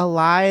like a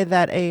lie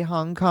that a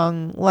Hong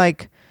Kong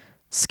like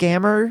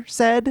scammer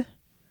said.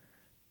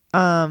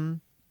 I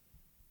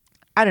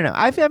don't know.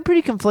 I'm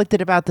pretty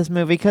conflicted about this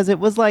movie because it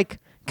was like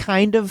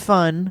kind of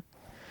fun,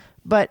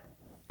 but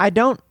I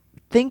don't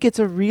think it's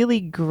a really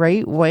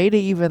great way to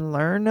even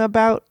learn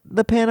about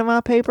the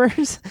Panama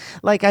Papers.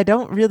 Like, I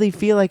don't really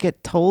feel like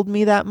it told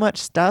me that much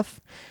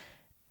stuff.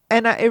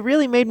 And it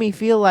really made me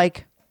feel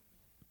like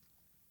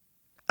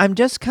I'm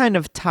just kind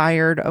of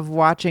tired of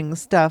watching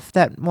stuff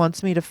that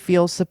wants me to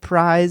feel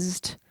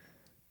surprised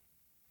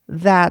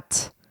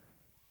that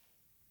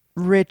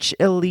rich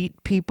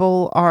elite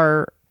people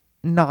are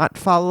not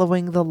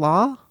following the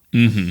law.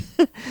 You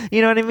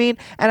know what I mean?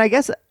 And I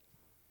guess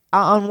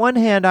on one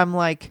hand, I'm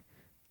like,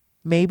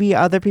 maybe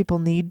other people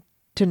need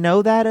to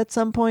know that at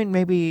some point.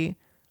 Maybe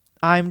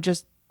I'm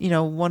just,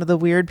 one of the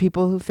weird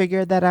people who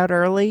figured that out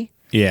early.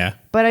 Yeah.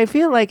 But I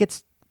feel like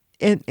it's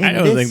in I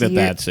don't think year,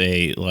 that's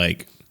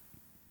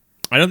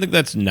I don't think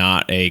that's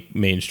not a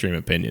mainstream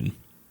opinion.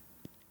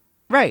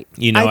 Right.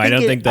 I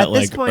don't think that at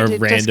this like point, a it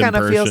random just kind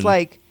of person feels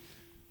like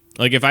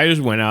if I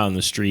just went out on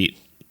the street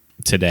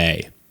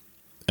today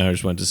and I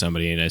just went to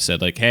somebody and I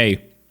said like,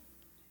 "Hey,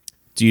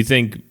 do you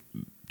think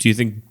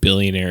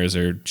billionaires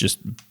are just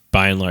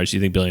by and large, do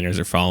you think billionaires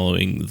are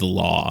following the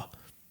law?"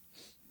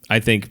 I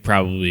think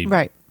probably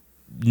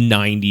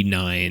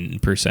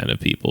 99% of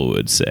people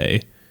would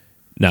say,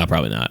 "No,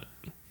 probably not."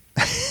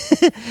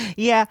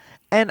 Yeah.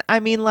 And I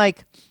mean,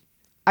 like,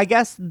 I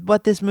guess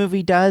what this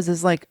movie does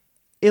is like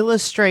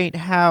illustrate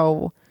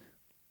how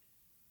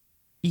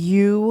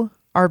you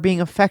are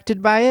being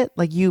affected by it.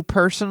 Like, you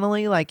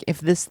personally, like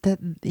if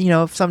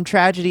if some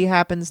tragedy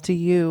happens to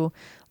you,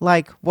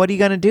 like, what are you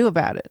going to do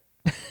about it?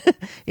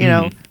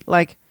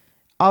 Like,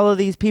 all of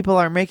these people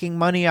are making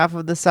money off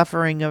of the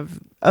suffering of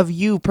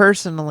you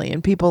personally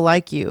and people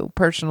like you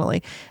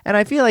personally. And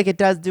I feel like it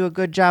does do a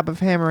good job of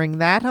hammering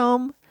that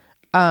home.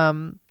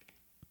 And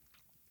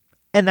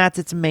that's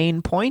its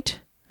main point.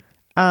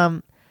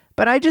 But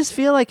I just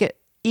feel like it,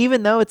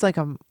 even though it's like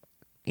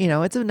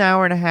it's an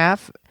hour and a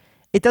half,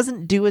 it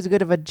doesn't do as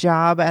good of a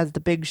job as The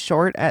Big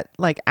Short at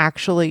like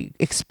actually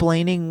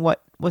explaining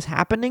what was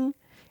happening.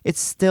 It's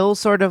still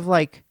sort of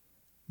like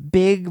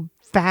big,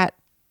 fat,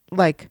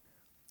 like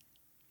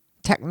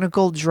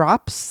technical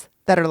drops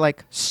that are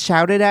like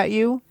shouted at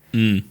you,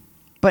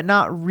 but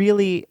not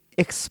really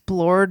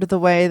explored the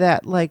way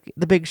that like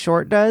The Big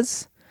Short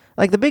does.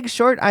 Like The Big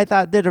Short, I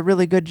thought did a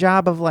really good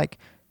job of like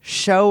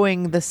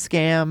showing the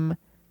scam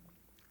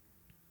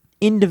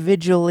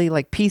individually,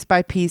 like piece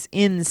by piece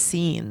in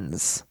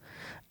scenes.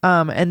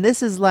 And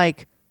this is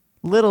like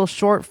little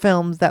short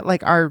films that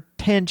like are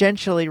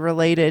tangentially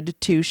related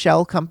to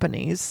shell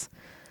companies.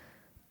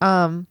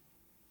 And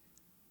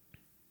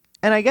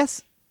I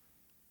guess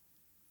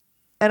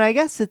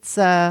it's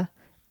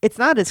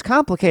not as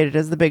complicated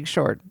as The Big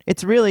Short.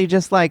 It's really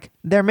just like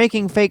they're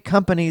making fake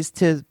companies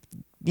to,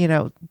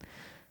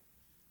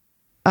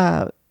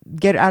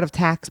 get out of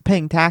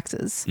paying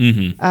taxes.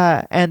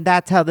 And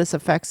that's how this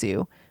affects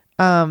you.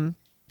 But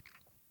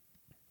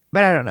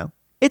I don't know.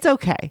 It's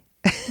okay.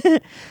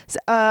 So,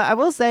 I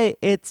will say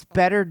it's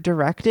better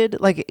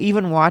directed. Like,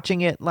 even watching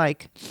it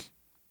like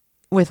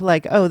with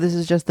like, oh, this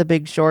is just The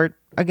Big Short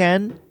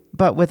again,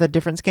 but with a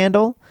different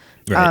scandal.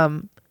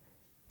 Right.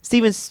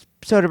 Steven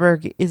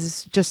Soderbergh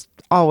is just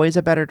always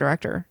a better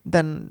director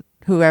than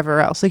whoever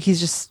else. Like, he's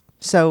just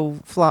so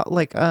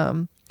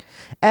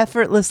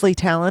effortlessly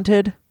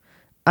talented,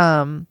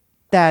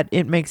 that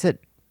it makes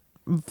it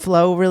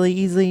flow really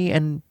easy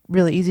and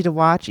really easy to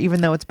watch,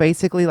 even though it's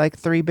basically like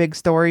three big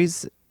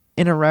stories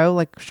in a row,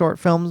 like short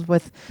films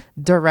with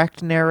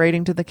direct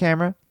narrating to the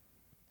camera.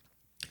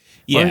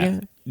 Yeah,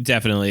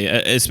 definitely.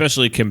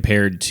 Especially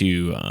compared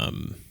to,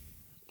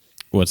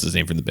 what's his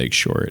name from The Big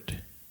Short?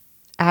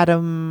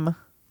 Adam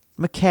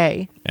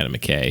McKay.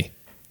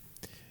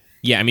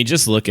 Yeah, I mean,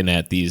 just looking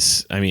at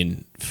these, I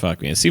mean,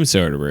 fuck, man, Steven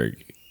Soderbergh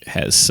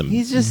has some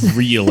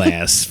real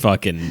ass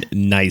fucking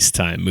nice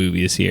time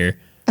movies here.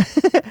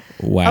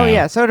 Wow. Oh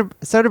yeah,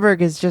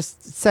 Soderbergh is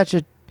just such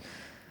a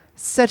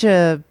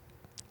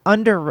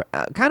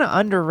kind of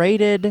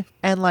underrated,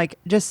 and like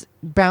just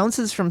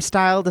bounces from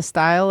style to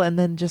style and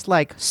then just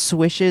like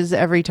swishes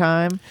every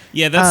time.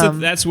 Yeah,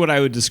 that's what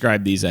I would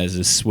describe these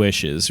as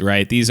swishes,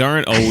 right? These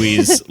aren't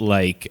always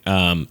like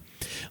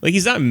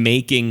he's not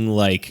making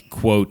like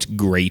quote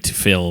great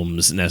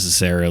films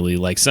necessarily.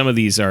 Like, some of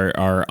these are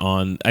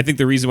on, I think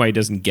the reason why he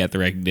doesn't get the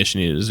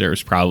recognition he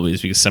deserves probably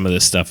is because some of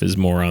this stuff is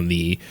more on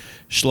the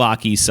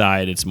schlocky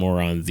side. It's more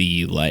on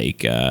the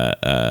like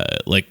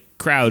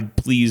crowd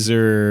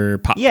pleaser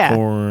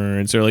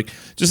popcorn. So like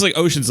just like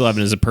Ocean's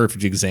 11 is a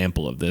perfect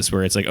example of this,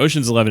 where it's like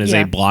Ocean's 11 is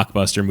a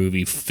blockbuster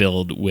movie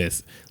filled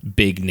with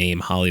big name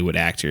Hollywood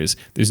actors.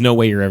 There's no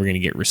way you're ever going to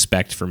get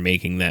respect for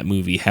making that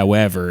movie.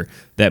 However,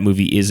 that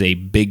movie is a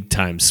big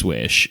time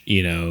swish.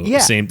 You know,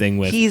 same thing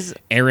with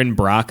Aaron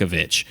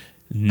Brockovich.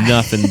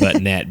 Nothing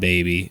but net,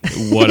 baby.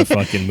 What a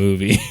fucking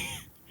movie.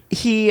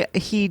 He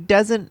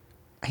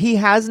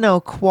has no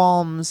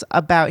qualms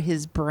about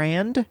his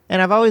brand,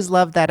 and I've always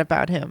loved that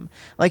about him.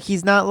 Like,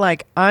 he's not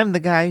like, I'm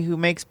the guy who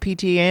makes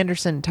P.T.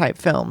 Anderson type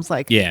films.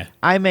 Like,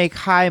 I make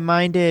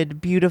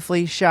high-minded,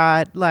 beautifully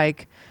shot,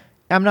 like,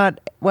 I'm not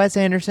Wes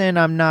Anderson,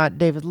 I'm not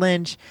David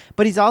Lynch,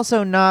 but he's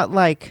also not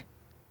like,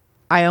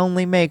 I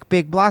only make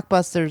big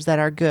blockbusters that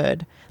are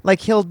good.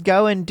 Like, he'll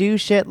go and do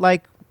shit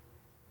like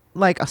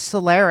a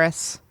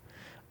Solaris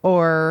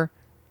or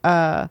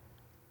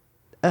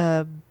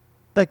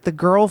like The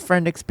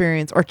Girlfriend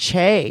Experience or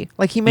Che.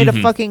 Like, he made a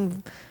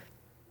fucking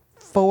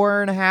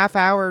 4.5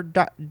 hour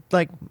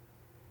like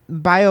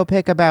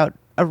biopic about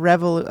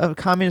a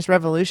communist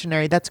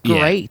revolutionary. That's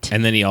great.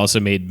 And then he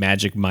also made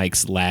Magic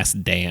Mike's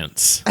Last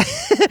Dance,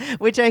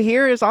 which I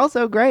hear is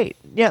also great.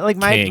 Yeah, like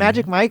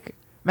Magic Mike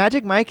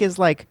is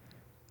like,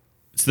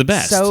 it's the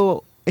best.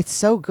 So it's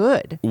so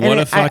good. What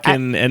a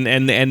fucking and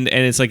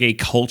it's like a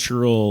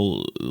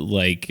cultural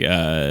like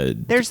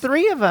there's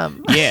 3 of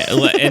them. Yeah,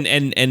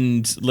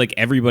 and like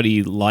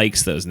everybody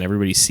likes those and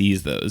everybody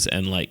sees those,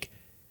 and like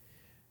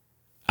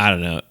I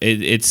don't know,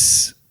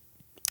 it's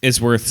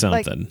worth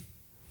something.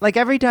 Like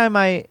every time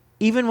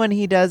even when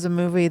he does a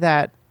movie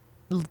that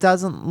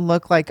doesn't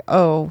look like,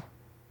 oh,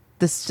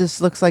 this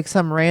just looks like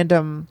some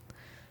random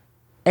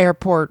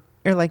airport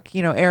or like,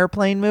 you know,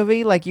 airplane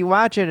movie, like you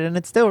watch it and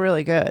it's still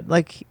really good.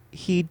 Like,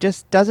 he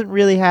just doesn't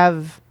really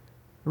have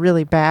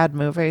really bad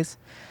movies.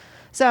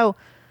 So,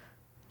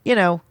 you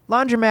know,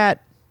 Laundromat,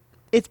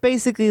 it's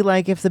basically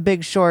like if The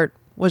Big Short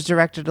was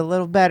directed a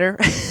little better.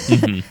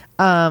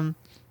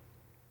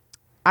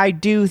 I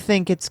do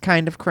think it's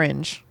kind of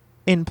cringe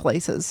in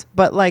places,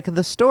 but like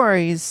the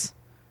stories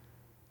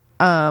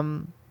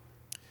are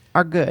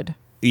good.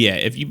 Yeah,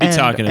 if you'd be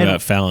talking about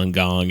Falun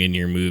Gong in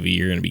your movie,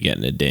 you're going to be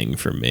getting a ding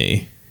from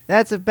me.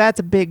 That's a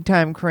big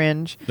time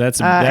cringe. That's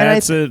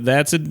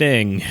a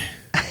ding.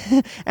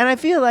 And I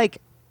feel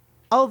like,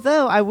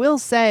 although I will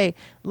say,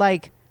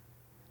 like,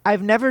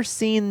 I've never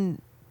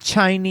seen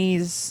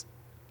Chinese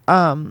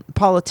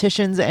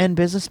politicians and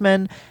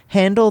businessmen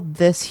handled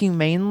this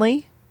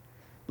humanely.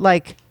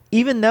 Like,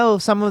 even though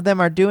some of them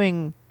are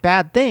doing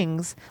bad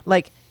things,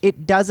 like,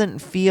 it doesn't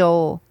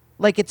feel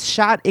like it's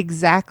shot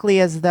exactly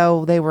as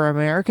though they were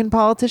American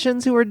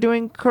politicians who were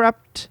doing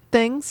corrupt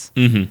things.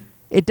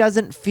 It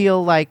doesn't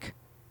feel like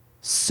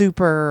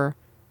super,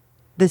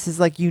 this is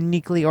like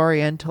uniquely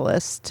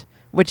Orientalist,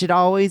 which it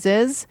always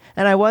is.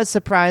 And I was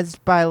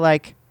surprised by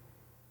like,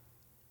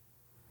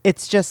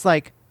 it's just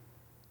like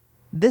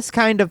this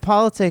kind of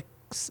politics,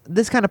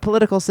 this kind of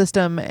political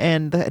system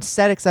and the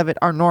aesthetics of it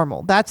are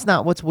normal. That's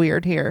not what's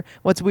weird here.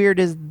 What's weird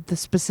is the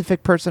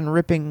specific person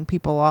ripping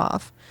people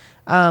off.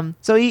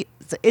 So it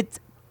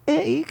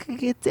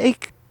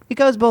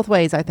goes both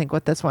ways, I think,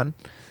 with this one.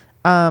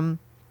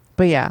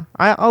 But yeah,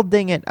 I'll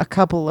ding it a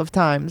couple of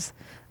times.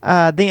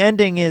 The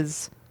ending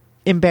is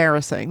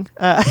embarrassing.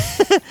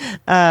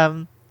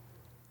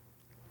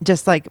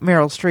 Just like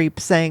Meryl Streep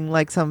saying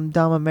like some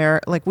dumb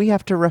like, we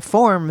have to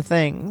reform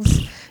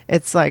things.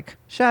 It's like,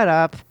 shut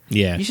up.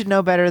 Yeah. You should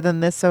know better than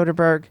this,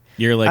 Soderbergh.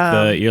 You're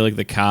like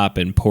the cop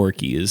in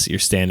Porky's. You're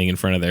standing in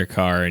front of their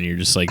car and you're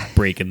just like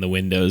breaking the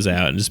windows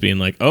out and just being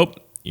like, oh,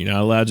 you're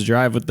not allowed to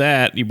drive with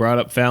that. You brought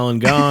up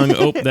Falun Gong.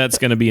 Oh, that's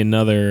going to be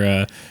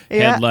another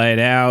headlight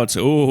out.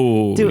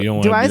 Oh, you don't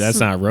want to. That's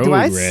not road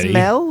ready.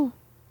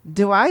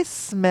 Do I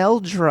smell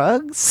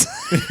drugs?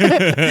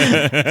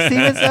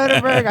 Steven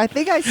Soderbergh, I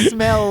think I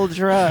smell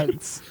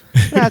drugs.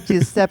 I have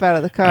to step out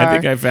of the car. I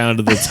think I found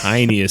the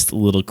tiniest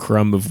little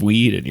crumb of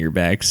weed in your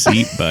back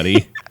seat,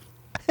 buddy.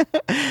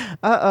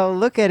 Uh-oh,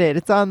 look at it.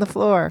 It's on the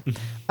floor.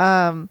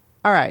 All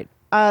right.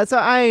 So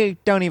I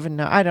don't even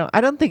know. I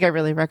don't think I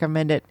really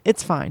recommend it.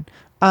 It's fine.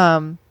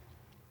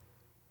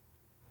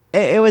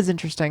 It was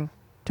interesting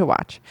to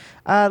watch.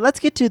 Let's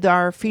get to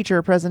our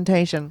feature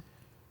presentation.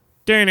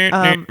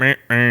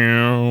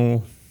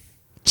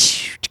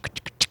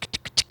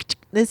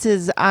 This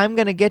is I'm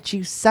Gonna Get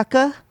You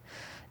Sucka,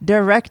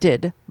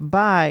 directed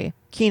by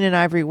Keenan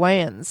Ivory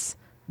Wayans.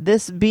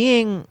 This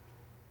being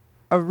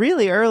a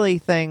really early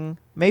thing,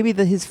 maybe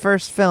his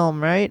first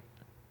film, right?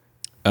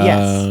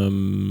 Yes.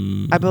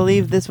 I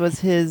believe this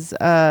was his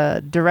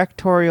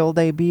directorial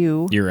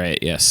debut. You're right,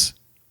 yes.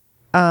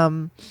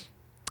 And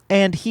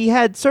he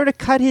had sort of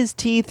cut his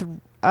teeth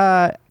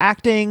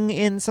acting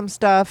in some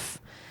stuff.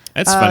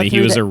 That's funny. He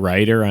was a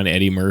writer on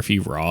Eddie Murphy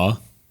Raw.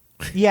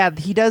 Yeah,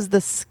 he does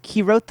this.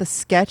 He wrote the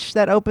sketch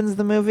that opens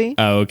the movie.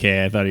 Oh,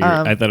 okay. I thought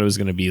it was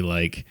gonna be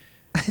like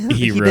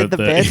he wrote the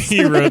bits.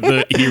 he wrote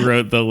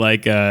the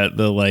like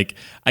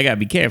I gotta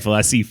be careful.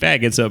 I see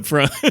faggots up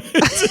front.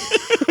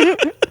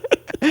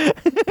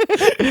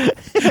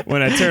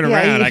 When I turn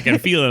around, I can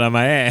feel it on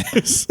my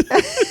ass.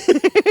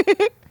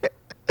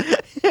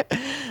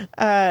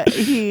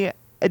 He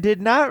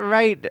did not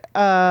write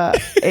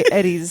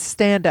Eddie's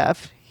stand-up.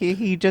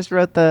 He just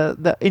wrote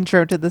the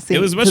intro to the scene.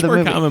 It was much more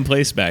movie.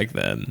 commonplace back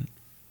then.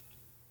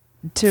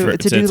 To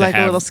do like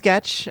a little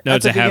sketch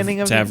at the beginning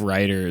of to have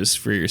writers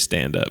for your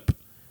stand-up.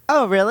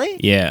 Oh,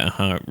 really?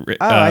 Yeah.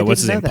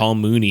 What's his name? Paul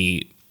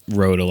Mooney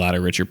wrote a lot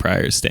of Richard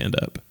Pryor's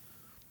stand-up.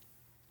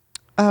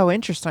 Oh,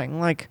 interesting.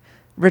 Like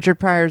Richard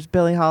Pryor's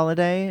Billie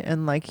Holiday,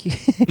 and like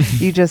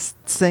you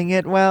just sing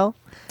it well.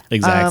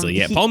 Exactly.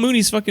 Yeah. Paul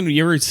Mooney's fucking.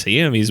 You ever see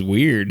him? He's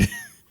weird.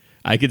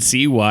 I could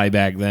see why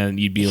back then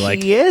you'd be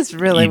like, he is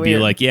really you'd weird.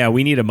 be like, yeah,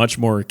 we need a much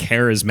more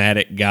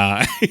charismatic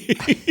guy.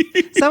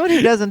 Someone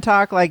who doesn't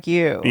talk like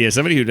you. Yeah,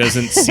 somebody who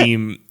doesn't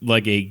seem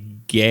like a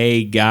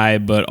gay guy,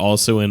 but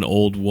also an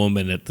old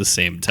woman at the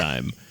same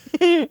time.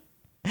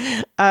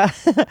 I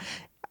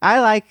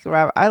like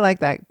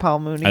that Paul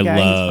Mooney guy. I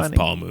love He's funny.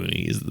 Paul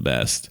Mooney. He's the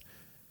best.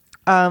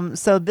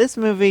 So this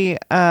movie,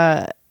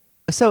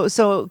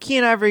 so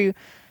Keenen Ivory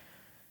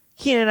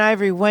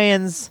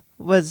Wayans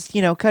was,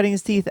 cutting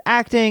his teeth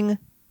acting,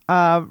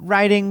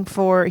 writing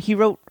for, he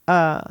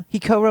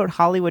co-wrote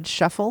Hollywood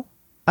Shuffle.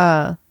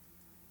 I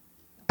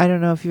don't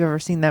know if you've ever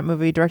seen that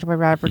movie, directed by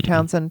Robert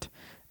Townsend.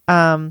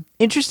 Pretty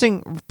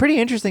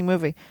interesting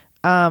movie.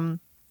 And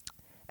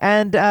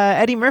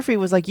Eddie Murphy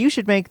was like, you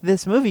should make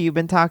this movie you've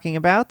been talking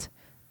about.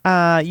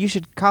 You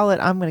should call it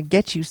I'm Gonna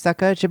Get You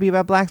Sucka. It should be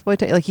about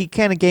blaxploitation. Like, he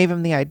kind of gave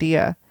him the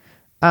idea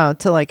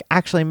to like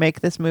actually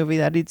make this movie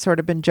that he'd sort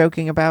of been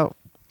joking about.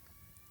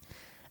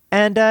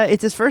 And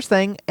it's his first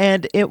thing,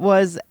 and it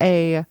was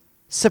a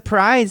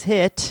surprise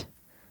hit.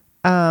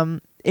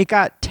 It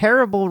got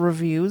terrible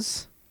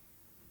reviews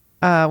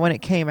when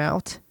it came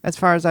out, as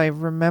far as I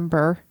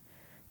remember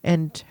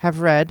and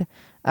have read.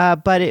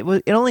 But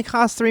it only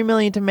cost $3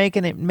 million to make,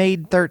 and it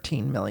made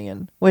 $13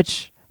 million,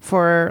 which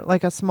for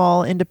like a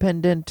small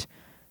independent,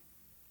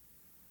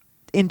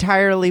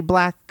 entirely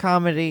black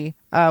comedy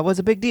was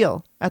a big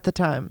deal at the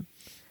time.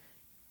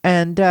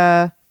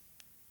 And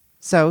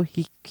so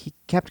he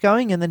kept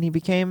going, and then he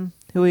became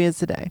who he is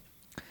today.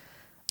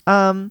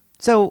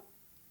 So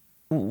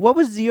what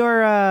was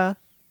your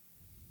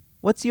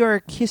what's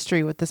your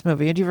history with this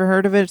movie? Had you ever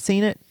heard of it,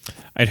 seen it?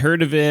 I'd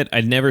heard of it.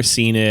 I'd never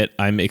seen it.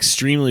 I'm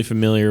extremely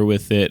familiar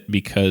with it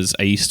because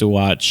I used to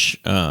watch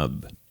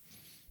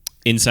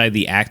Inside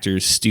the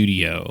Actors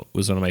Studio.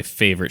 Was one of my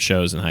favorite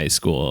shows in high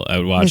school. I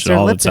would watch it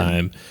all the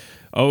time.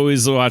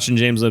 Always watching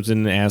James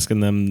Lipton and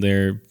asking them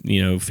their,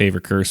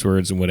 favorite curse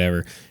words and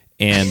whatever.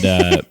 And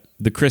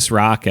the Chris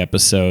Rock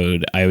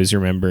episode, I always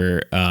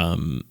remember,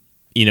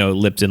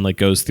 Lipton like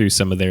goes through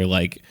some of their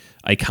like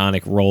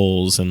iconic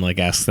roles and like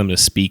asks them to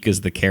speak as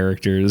the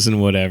characters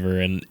and whatever.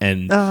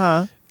 And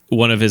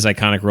one of his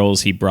iconic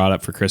roles he brought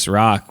up for Chris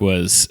Rock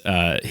was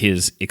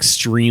his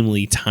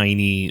extremely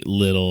tiny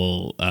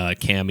little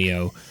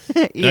cameo.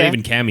 Yeah. Not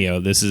even cameo.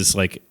 This is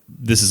like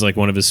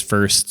one of his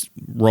first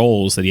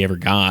roles that he ever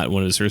got.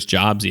 One of his first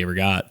jobs he ever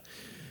got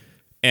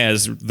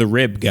as the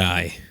rib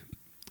guy.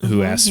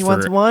 Who asked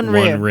for one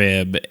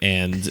rib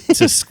and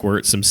to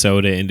squirt some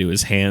soda into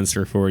his hands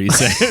for 40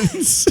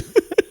 cents.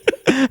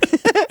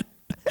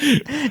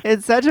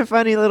 It's such a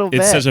funny little bit.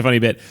 It's such a funny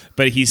bit.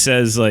 But he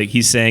says, like,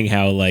 he's saying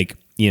how, like,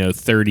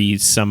 30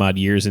 some odd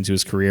years into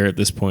his career at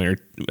this point, or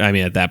I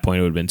mean, at that point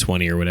it would have been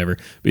 20 or whatever.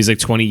 But he's like,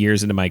 20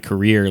 years into my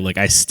career, like,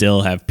 I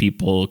still have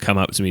people come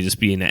up to me just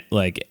being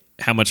like,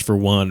 how much for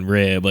one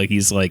rib? Like,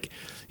 he's like,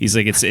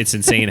 it's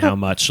insane how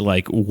much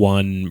like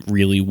one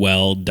really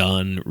well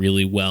done,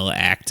 really well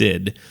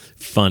acted,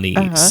 funny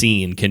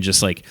scene can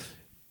just like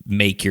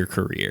make your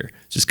career,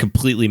 just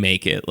completely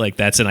make it. Like,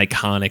 that's an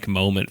iconic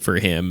moment for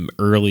him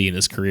early in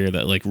his career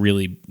that like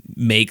really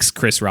makes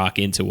Chris Rock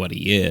into what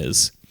he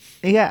is.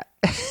 Yeah.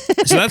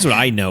 So that's what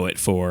I know it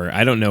for.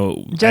 I don't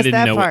know. Just I didn't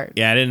that know. part.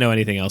 Yeah, I didn't know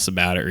anything else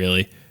about it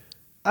really.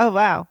 Oh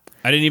wow.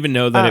 I didn't even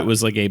know that it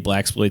was like a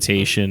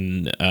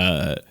blaxploitation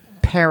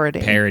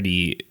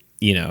parody.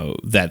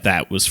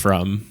 That was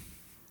from.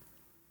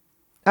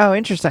 Oh,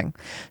 interesting.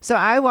 So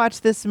I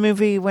watched this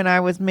movie when I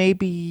was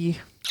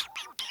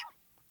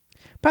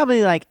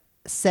probably like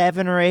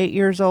 7 or 8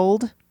 years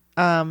old.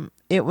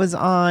 It was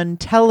on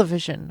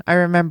television. I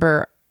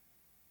remember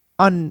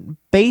on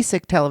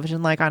basic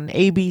television, like on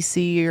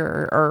ABC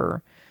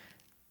or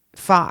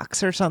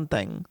Fox or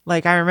something.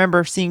 Like, I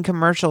remember seeing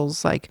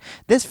commercials like,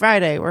 this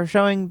Friday we're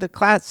showing the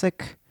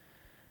classic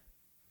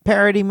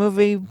parody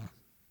movie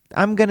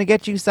I'm Gonna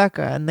Get You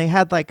Sucka, and they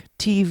had like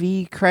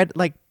TV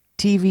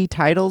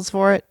titles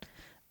for it.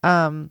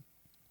 And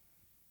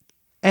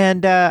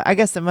I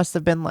guess it must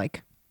have been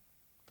like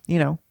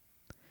 10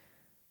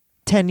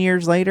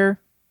 years later,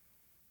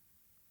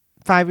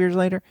 5 years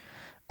later.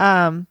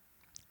 So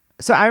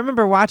I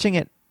remember watching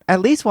it at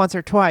least once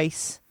or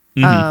twice.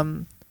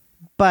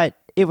 But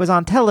it was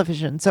on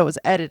television, so it was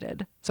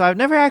edited. So I've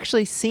never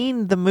actually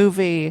seen the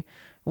movie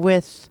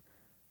with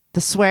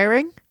the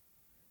swearing.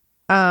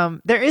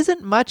 There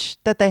isn't much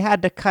that they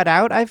had to cut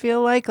out, I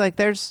feel like. Like,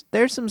 there's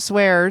some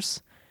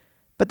swears,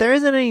 but there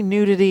isn't any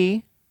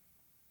nudity.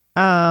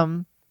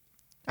 I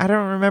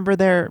don't remember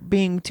there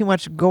being too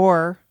much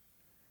gore.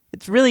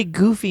 It's a really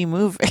goofy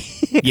movie.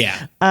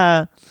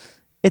 Yeah.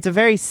 It's a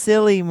very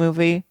silly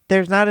movie.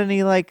 There's not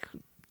any like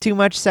too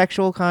much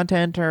sexual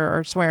content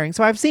or swearing.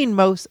 So I had seen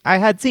most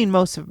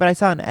of it, but I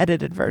saw an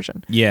edited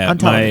version. Yeah, on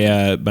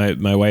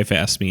television. my wife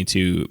asked me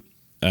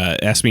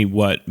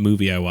what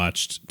movie I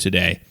watched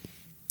today,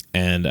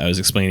 and I was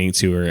explaining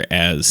to her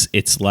as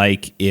it's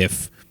like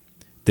if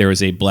there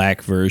was a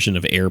black version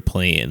of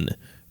Airplane,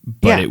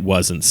 but it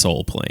wasn't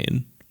Soul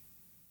Plane.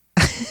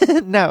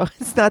 No,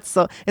 it's not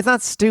it's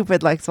not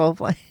stupid like Soul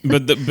Plane.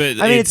 But I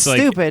mean, it's like,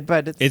 stupid,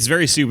 but it's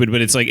very stupid.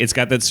 But it's like it's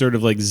got that sort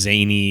of like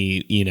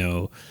zany,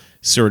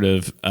 sort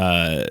of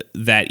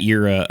that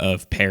era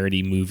of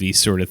parody movie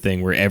sort of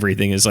thing where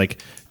everything is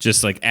like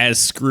just like as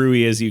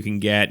screwy as you can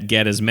get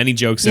as many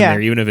jokes in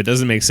there, even if it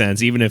doesn't make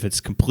sense, even if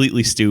it's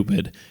completely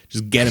stupid,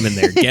 just get them in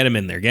there, get them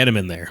in there, get them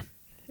in there.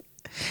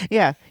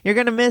 Yeah, you're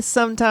gonna miss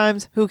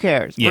sometimes. Who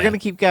cares? Yeah. We're gonna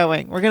keep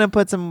going. We're gonna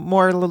put some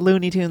more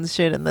Looney Tunes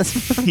shit in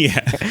this.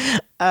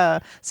 Yeah.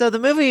 So the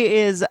movie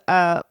is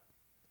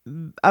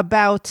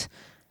about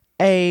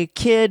a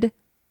kid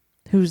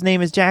whose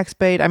name is Jack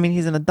Spade. I mean,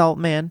 he's an adult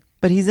man,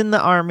 but he's in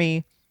the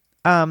army.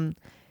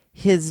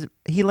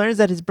 He learns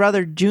that his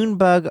brother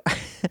Junebug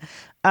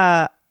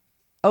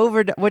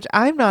which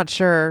I'm not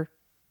sure.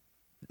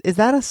 Is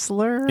that a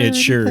slur? It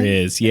sure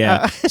is,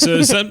 yeah.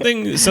 So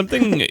something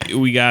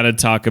we got to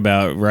talk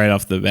about right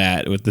off the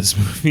bat with this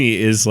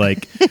movie is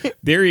like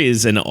there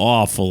is an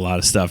awful lot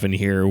of stuff in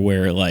here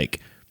where like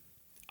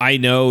I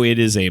know it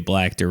is a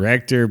black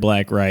director,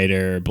 black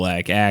writer,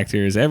 black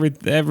actors,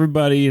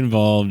 everybody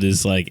involved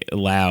is like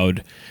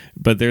loud,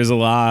 but there's a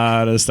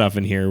lot of stuff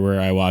in here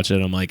where I watch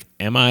it I'm like,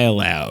 am I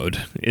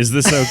allowed? Is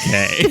this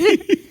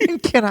okay?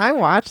 Can I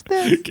watch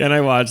this? Can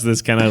I watch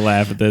this? Can I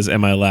laugh at this?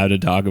 Am I allowed to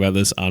talk about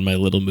this on my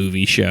little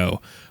movie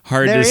show?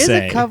 Hard to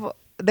say.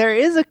 There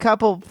is a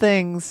couple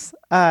things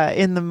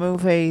in the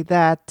movie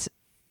that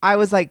I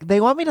was like,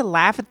 they want me to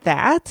laugh at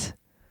that?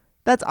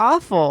 That's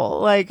awful.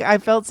 Like, I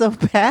felt so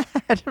bad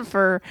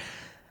for,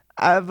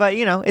 but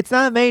it's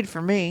not made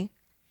for me.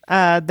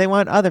 They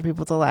want other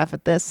people to laugh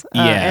at this.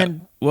 Yeah.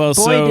 And boy,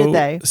 did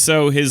they.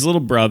 So his little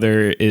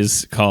brother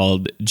is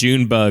called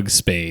Junebug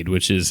Spade,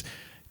 which is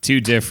two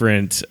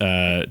different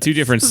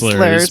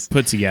slurs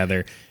put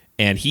together,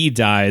 and he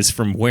dies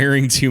from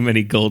wearing too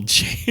many gold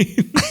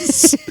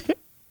chains.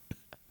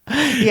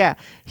 Yeah,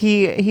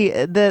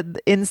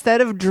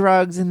 instead of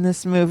drugs in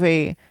this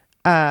movie,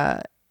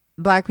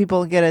 black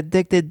people get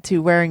addicted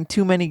to wearing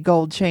too many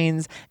gold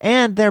chains,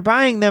 and they're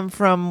buying them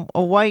from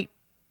a white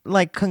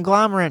like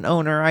conglomerate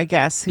owner, I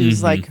guess,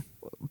 who's like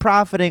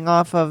profiting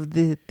off of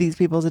these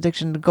people's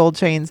addiction to gold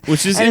chains,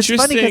 which is interesting.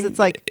 It's funny because it's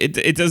like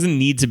it doesn't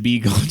need to be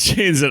gold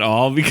chains at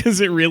all because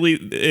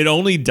it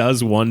only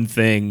does one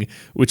thing,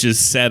 which is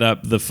set up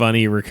the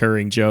funny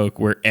recurring joke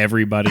where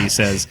everybody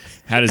says,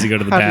 "How does he go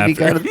to the bathroom?" Did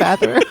he go to the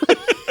bathroom?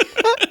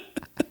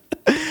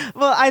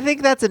 Well, I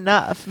think that's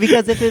enough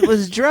because if it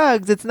was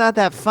drugs, it's not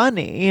that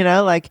funny,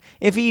 like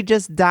if he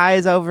just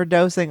dies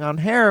overdosing on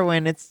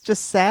heroin, it's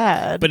just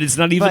sad. But it's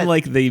not even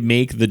like they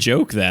make the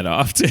joke that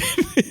often.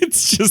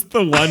 It's just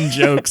the one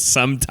joke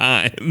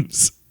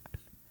sometimes.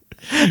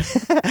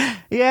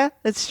 Yeah,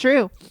 it's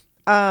true.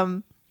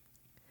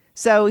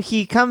 So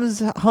he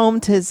comes home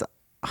to his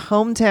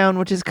hometown,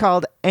 which is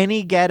called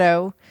Any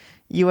Ghetto,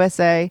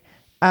 USA.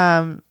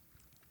 And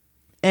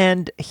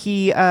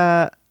he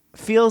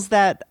feels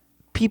that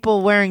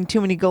people wearing too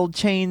many gold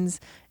chains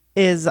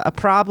is a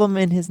problem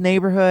in his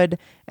neighborhood,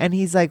 and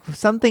he's like,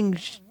 somebody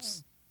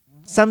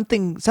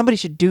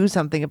should do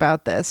something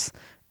about this.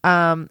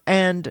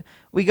 And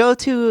we go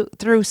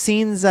through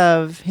scenes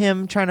of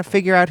him trying to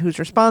figure out who's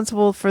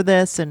responsible for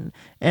this and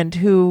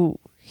who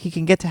he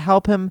can get to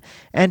help him.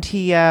 And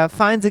he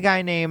finds a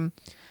guy named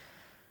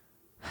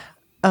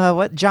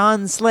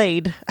John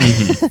Slade,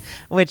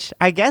 which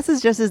I guess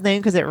is just his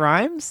name because it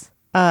rhymes.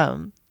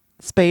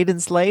 Spade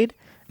and Slade.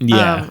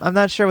 Yeah. I'm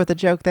not sure what the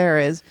joke there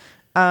is.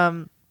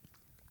 But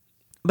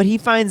he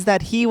finds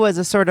that he was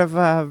a sort of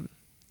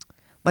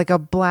like a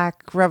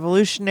black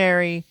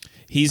revolutionary.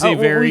 He's a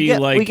very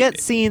we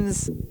get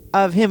scenes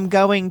of him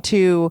going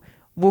to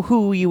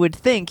who you would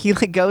think he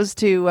like goes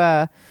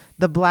to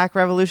the Black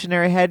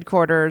Revolutionary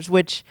headquarters,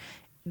 which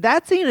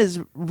that scene is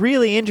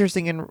really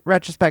interesting in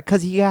retrospect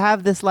because you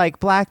have this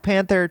like Black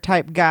Panther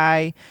type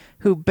guy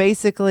who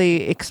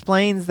basically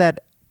explains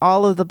that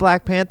all of the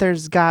Black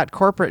Panthers got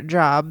corporate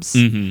jobs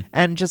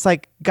and just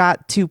like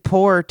got too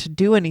poor to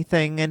do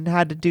anything and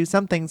had to do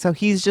something. So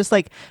he's just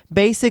like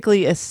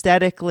basically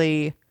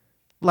aesthetically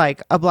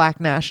like a black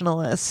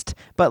nationalist,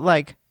 but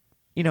like,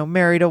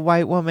 married a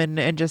white woman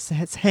and just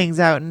hangs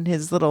out in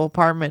his little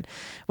apartment,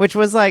 which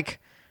was like,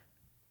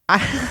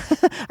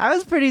 I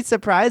was pretty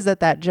surprised at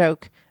that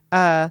joke.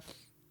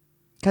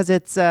 'Cause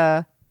it's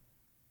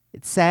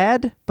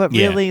sad, but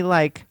really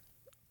like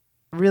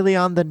really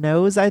on the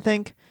nose, I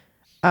think.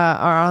 Or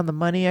on the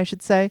money, I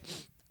should say.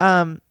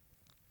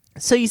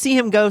 So you see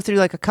him go through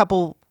like a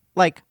couple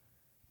like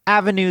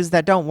avenues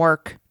that don't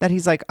work that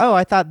he's like, oh,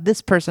 I thought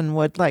this person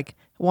would like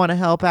want to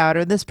help out,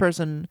 or this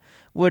person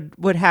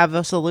would have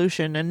a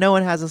solution, and no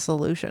one has a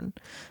solution.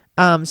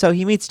 So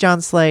he meets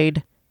John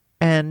Slade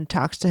and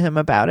talks to him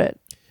about it.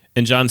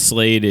 And John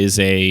Slade is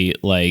a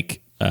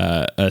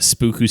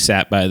spook who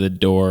sat by the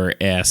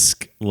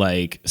door-esque,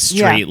 like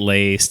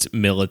straight-laced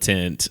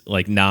militant,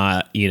 like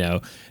not in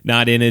a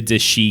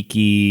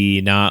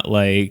dashiki, not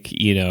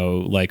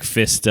like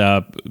fist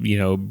up,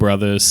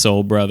 brother,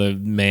 soul brother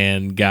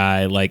man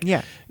guy,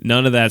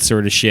 none of that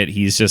sort of shit.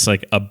 He's just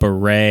like a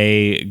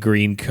beret,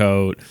 green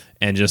coat,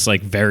 and just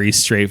like very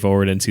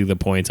straightforward and to the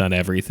point on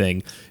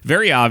everything.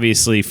 Very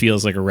obviously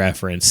feels like a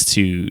reference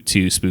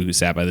to Spook Who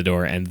Sat by the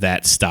Door and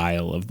that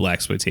style of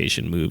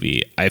blaxploitation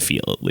movie, I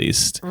feel, at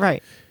least.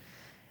 Right.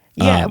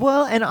 Yeah,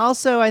 well, and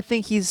also I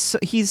think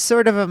he's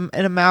sort of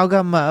an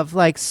amalgam of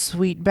like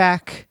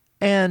Sweetback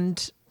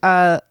and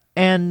I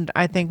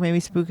think maybe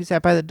Spook Who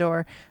Sat by the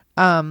Door.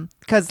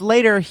 Because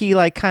later he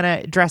like kind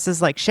of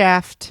dresses like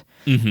Shaft.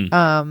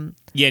 Mm-hmm.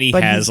 Yeah,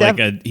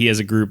 and he has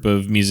a group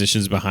of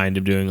musicians behind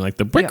him doing like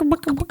the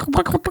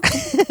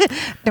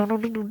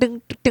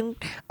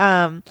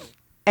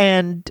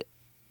and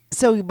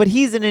so, but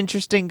he's an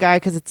interesting guy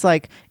because it's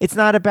like it's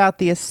not about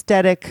the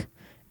aesthetic.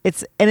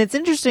 It's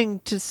interesting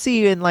to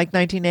see in like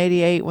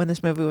 1988 when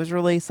this movie was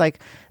released, like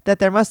that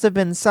there must have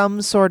been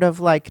some sort of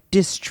like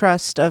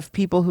distrust of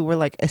people who were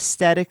like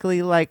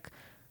aesthetically like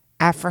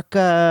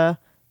Africa,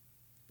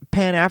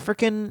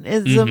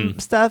 Pan-Africanism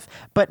stuff,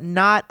 but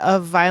not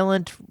of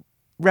violent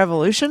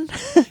revolution.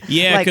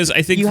 Yeah, because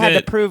I think you had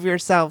to prove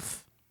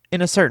yourself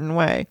in a certain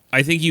way.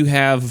 I think you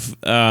have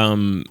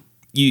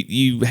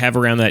you have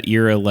around that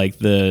era like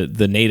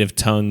the native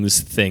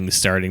tongues thing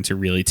starting to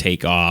really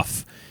take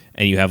off,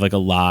 and you have like a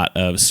lot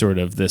of sort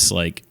of this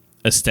like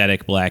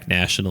aesthetic black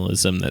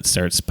nationalism that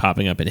starts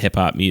popping up in hip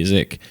hop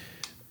music.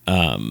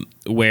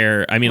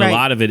 Where I mean, a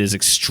lot of it is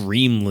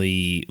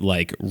extremely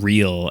like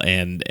real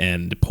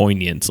and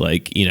poignant.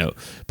 Like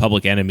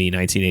Public Enemy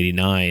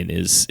 1989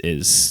 is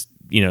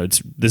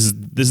this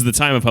is the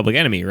time of Public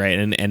Enemy, right?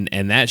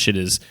 And that shit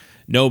is,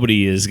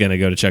 nobody is gonna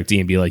go to Chuck D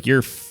and be like,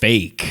 you're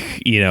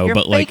fake, You're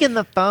but like faking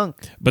the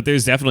funk. But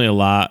there's definitely a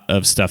lot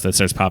of stuff that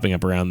starts popping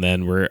up around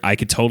then where I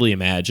could totally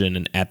imagine,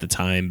 and at the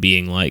time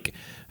being like,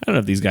 I don't know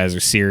if these guys are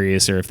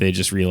serious or if they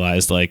just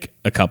realized like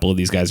a couple of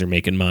these guys are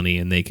making money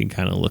and they can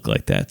kind of look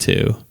like that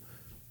too.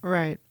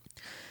 Right.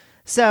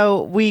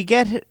 So we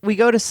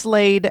go to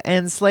Slade,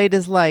 and Slade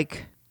is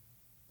like,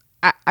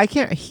 I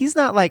can't, he's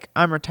not like,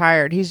 I'm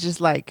retired. He's just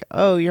like,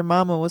 oh, your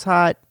mama was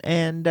hot,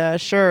 and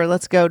sure,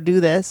 let's go do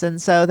this.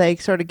 And so they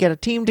sort of get a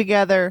team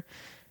together,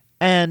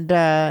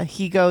 and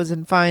he goes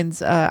and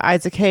finds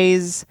Isaac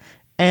Hayes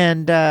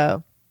and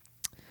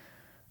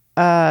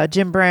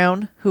Jim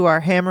Brown, who are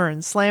Hammer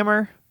and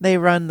Slammer. They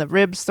run the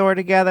rib store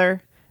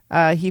together.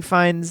 He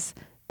finds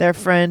their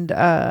friend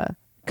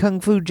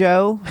Kung Fu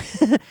Joe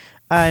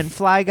and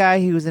Fly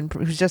Guy, who's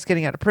just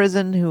getting out of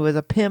prison, who was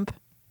a pimp.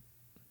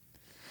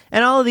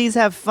 And all of these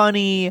have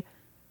funny,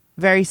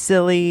 very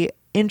silly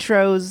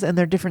intros, and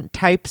they're different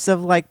types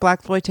of like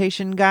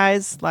blaxploitation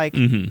guys. Like,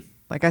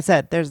 like I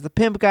said, there's the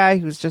pimp guy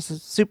who's just a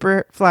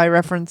super fly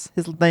reference.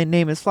 His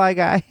name is Fly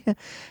Guy.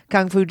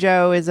 Kung Fu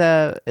Joe is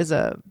a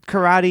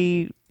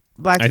karate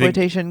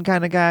blaxploitation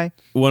kind of guy.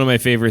 One of my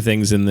favorite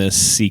things in this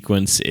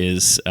sequence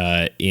is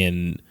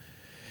in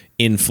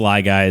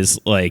Fly Guy's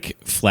like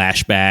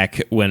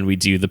flashback when we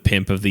do the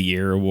Pimp of the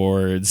Year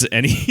awards,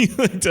 and he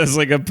like, does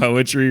like a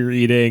poetry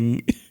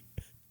reading.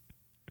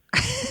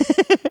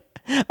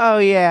 Oh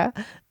yeah,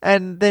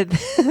 and then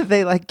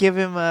they like give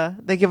him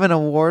an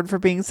award for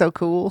being so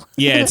cool.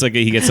 Yeah, it's like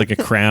he gets like a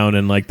crown,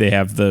 and like they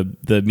have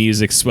the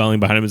music swelling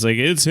behind him. It's like,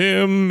 it's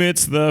him,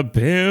 it's the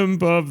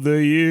Pimp of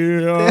the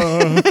Year.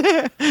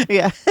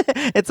 Yeah,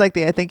 it's like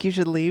the I Think You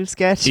Should Leave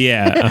sketch.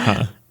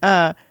 Yeah.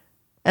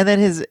 And then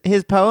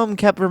his poem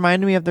kept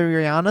reminding me of the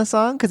Rihanna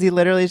song, because he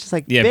literally is just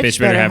like, yeah, bitch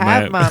better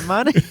have my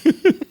money.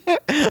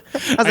 I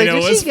was like,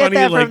 did she get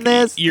that from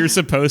this? You're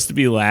supposed to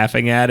be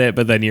laughing at it,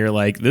 but then you're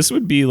like, this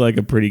would be like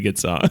a pretty good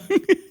song.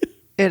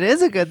 It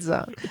is a good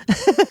song.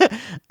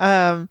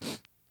 And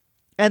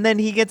then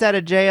he gets out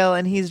of jail,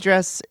 and he's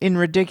dressed in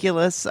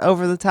ridiculous,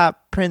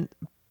 over-the-top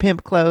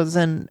pimp clothes,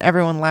 and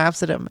everyone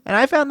laughs at him. And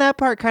I found that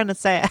part kind of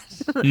sad.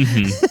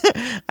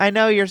 I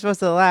know you're supposed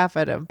to laugh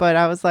at him, but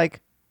I was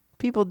like,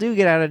 people do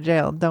get out of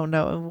jail and don't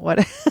know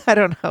what. I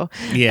don't know.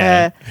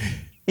 Yeah.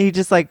 He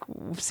just like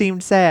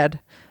seemed sad.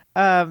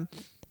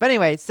 But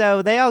anyway,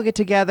 so they all get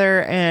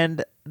together,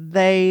 and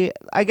they,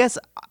 I guess,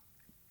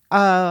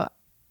 parallel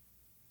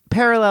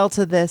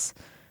to this,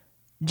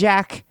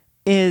 Jack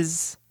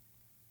is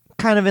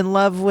kind of in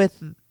love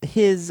with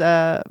his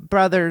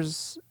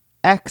brother's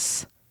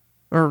ex,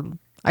 or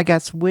I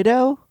guess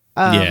widow.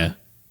 Yeah.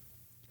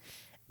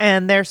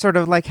 And they're sort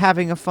of like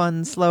having a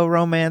fun, slow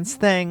romance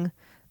thing.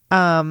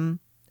 And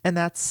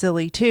that's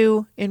silly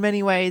too in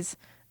many ways.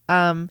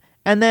 And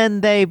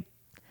then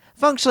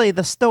functionally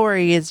the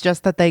story is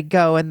just that they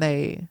go and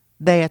they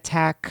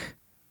attack.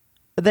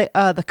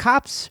 The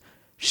cops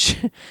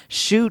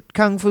shoot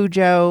Kung Fu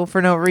Joe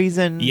for no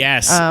reason.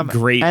 Yes, and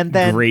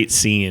then, great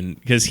scene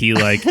because he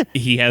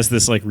he has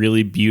this like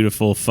really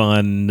beautiful,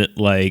 fun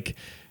like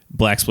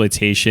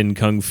blaxploitation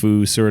kung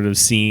fu sort of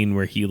scene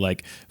where he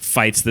like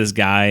fights this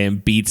guy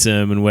and beats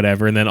him and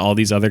whatever, and then all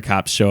these other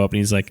cops show up and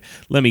he's like,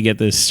 let me get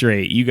this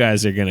straight, you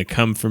guys are gonna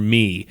come for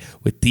me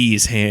with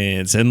these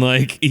hands, and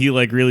like he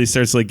like really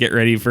starts to like get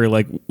ready for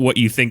like what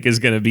you think is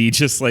gonna be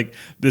just like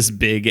this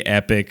big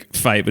epic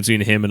fight between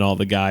him and all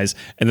the guys,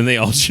 and then they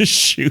all just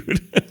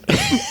shoot.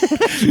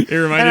 It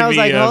reminded me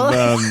like,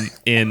 of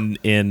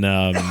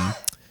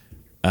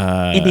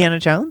Indiana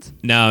Jones?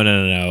 No.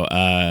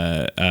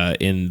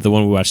 In the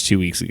one we watched 2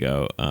 weeks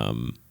ago,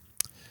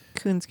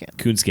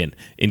 Coonskin.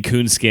 In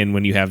Coonskin,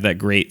 when you have that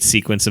great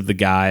sequence of the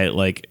guy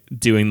like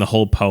doing the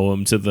whole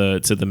poem to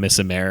the Miss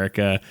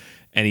America,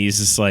 and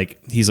he's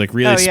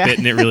really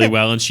spitting it really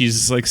well, and she's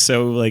just like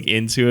so like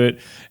into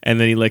it, and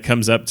then he like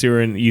comes up to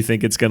her, and you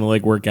think it's gonna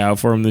like work out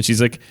for him, then she's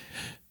like,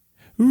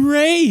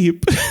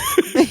 rape.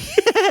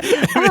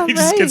 And he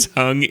just gets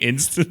hung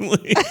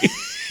instantly.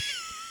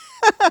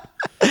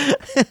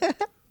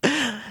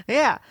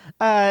 Yeah,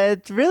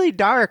 it's really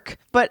dark,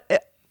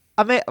 but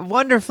I mean,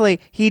 wonderfully,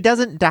 he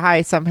doesn't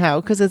die somehow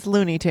because it's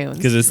Looney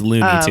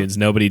Tunes.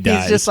 Nobody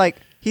dies. He's just like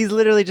he's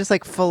literally just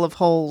like full of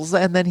holes,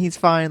 and then he's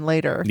fine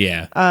later.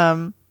 Yeah.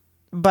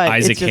 But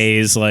Isaac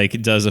Hayes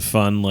like does a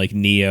fun like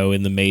Neo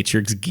in the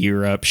Matrix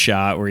gear up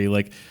shot where he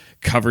like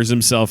covers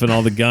himself in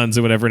all the guns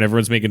or whatever, and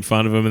everyone's making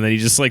fun of him, and then he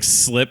just like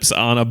slips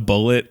on a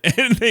bullet,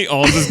 and they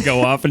all just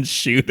go off and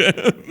shoot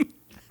him.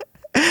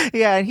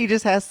 Yeah, and he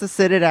just has to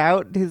sit it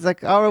out. He's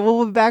like, "All right,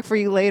 we'll be back for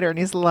you later," and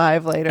he's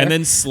alive later. And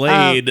then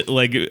Slade,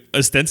 like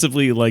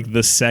ostensibly like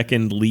the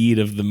second lead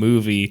of the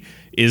movie,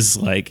 is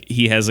like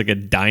he has like a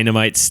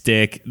dynamite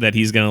stick that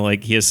he's gonna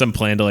like he has some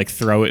plan to like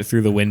throw it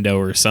through the window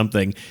or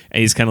something,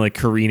 and he's kind of like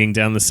careening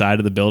down the side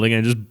of the building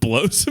and just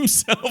blows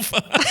himself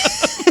up.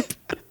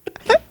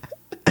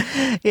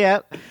 Yeah,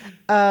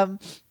 and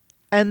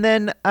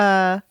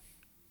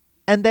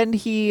then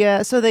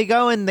he so they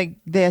go and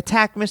they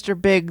attack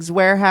Mr. Big's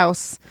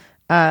warehouse.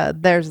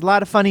 There's a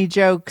lot of funny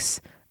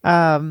jokes.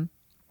 There's one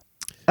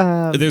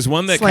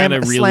that kind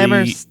of really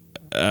Slammer's,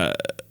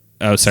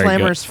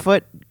 Slammer's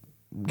foot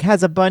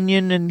has a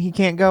bunion and he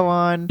can't go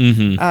on.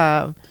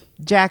 Mm-hmm.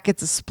 Jack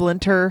gets a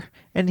splinter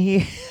and he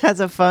has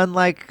a fun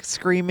like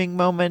screaming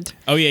moment.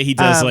 Oh yeah, he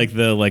does like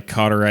the like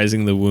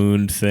cauterizing the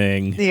wound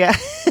thing. Yeah.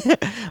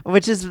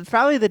 Which is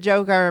probably the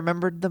joke I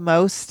remembered the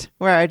most,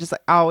 where I just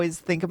like always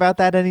think about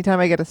that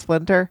anytime I get a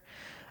splinter.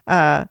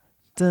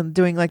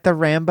 Doing like the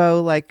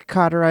Rambo like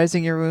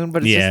cauterizing your wound,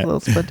 but it's just a little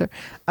splinter.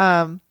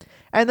 And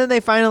then they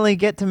finally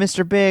get to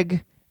Mr.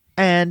 Big,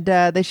 and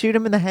they shoot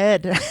him in the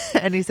head,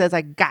 and he says,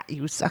 "I got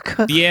you,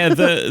 sucker." Yeah,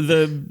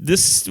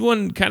 this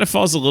one kind of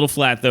falls a little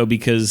flat though,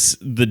 because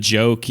the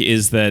joke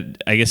is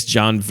that I guess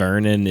John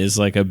Vernon is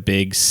like a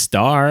big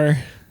star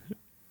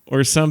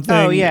or something.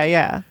 Oh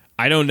yeah.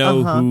 I don't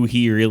know who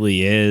he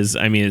really is.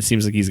 I mean, it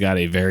seems like he's got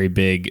a very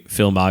big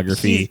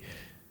filmography.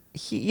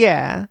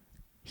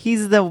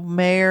 He's the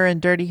mayor in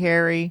Dirty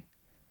Harry.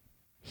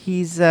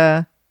 He's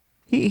I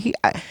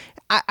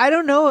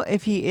don't know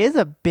if he is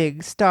a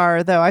big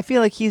star though. I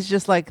feel like he's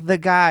just like the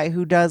guy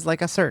who does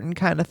like a certain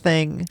kind of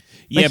thing.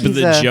 Yeah, like but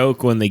the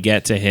joke when they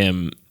get to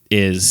him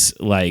is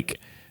like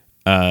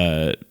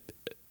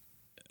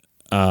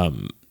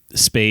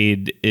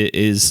Spade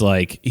is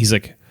like, he's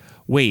like,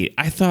 wait,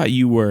 I thought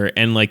you were,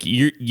 and like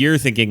you're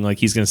thinking like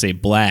he's gonna say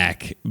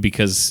black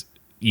because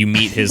you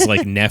meet his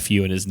like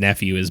nephew, and his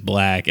nephew is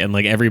black, and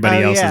like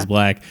everybody else is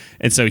black,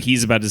 and so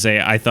he's about to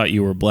say, I thought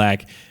you were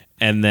black,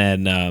 and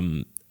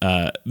then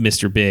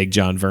Mr. Big,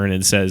 John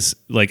Vernon, says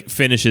like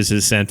finishes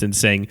his sentence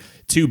saying,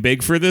 too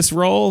big for this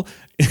role.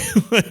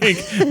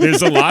 Like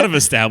there's a lot of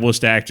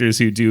established actors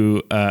who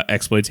do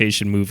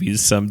exploitation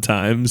movies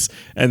sometimes,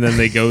 and then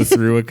they go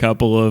through a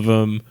couple of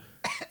them.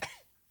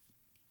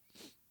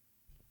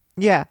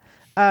 Yeah.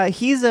 I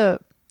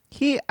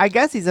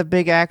guess he's a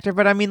big actor,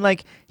 but I mean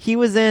like he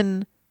was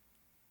in,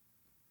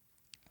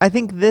 I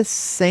think this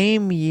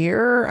same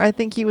year, I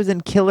think he was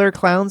in Killer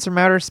Clowns from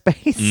Outer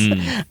Space.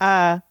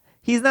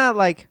 He's not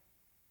like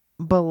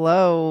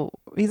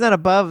he's not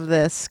above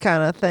this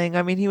kind of thing.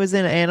 I mean, he was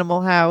in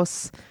Animal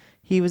House.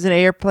 He was in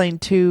Airplane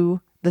 2,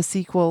 the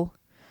sequel.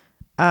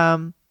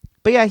 But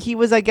yeah, he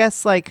was, I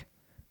guess, like,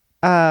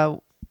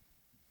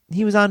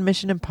 he was on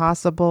Mission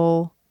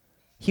Impossible.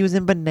 He was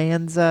in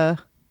Bonanza.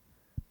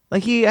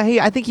 Like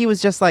I think he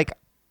was just like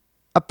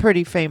a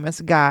pretty famous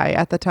guy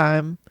at the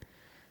time.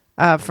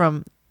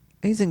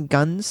 He's in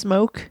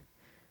Gunsmoke.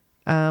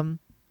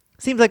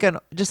 Seems like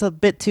just a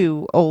bit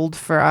too old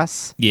for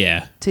us.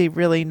 Yeah. To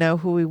really know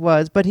who he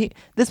was, but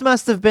this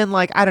must have been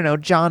like, I don't know,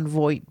 John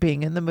Voight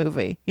being in the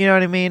movie. You know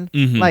what I mean?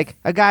 Mm-hmm. Like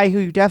a guy who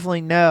you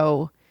definitely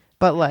know,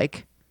 but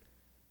like,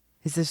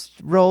 is this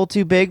role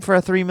too big for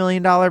a $3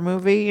 million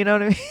movie? You know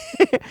what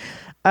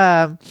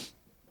I mean?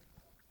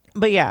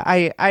 But yeah,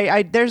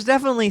 I there's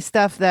definitely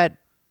stuff that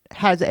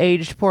has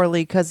aged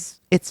poorly because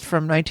it's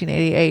from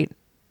 1988,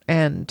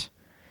 and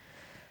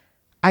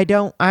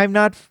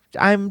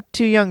I'm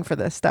too young for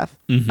this stuff.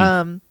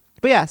 But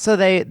yeah, so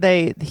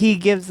he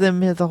gives them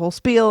the whole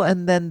spiel,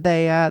 and then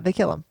they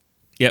kill him.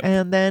 Yep.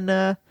 And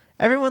then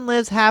everyone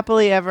lives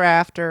happily ever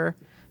after.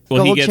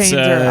 Well, Gold chains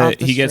are off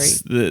the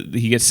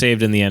he gets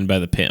saved in the end by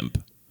the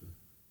pimp.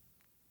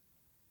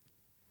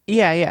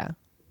 Yeah.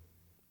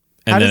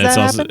 And How then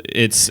does that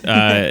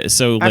it's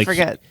so like I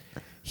forget.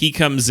 he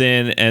comes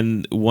in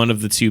and one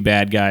of the two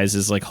bad guys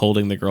is like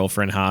holding the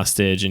girlfriend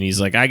hostage, and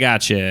he's like, I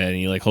got you, and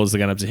he like holds the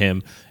gun up to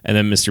him, and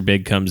then Mr.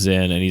 Big comes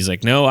in and he's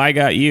like, no, I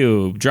got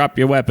you, drop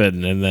your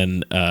weapon. And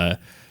then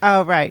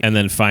Oh, right. and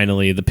then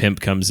finally the pimp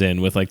comes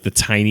in with like the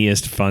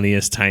tiniest,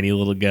 funniest, tiny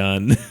little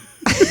gun.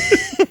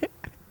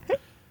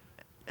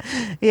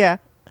 Yeah.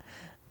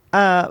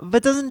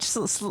 But doesn't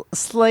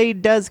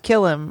Slade does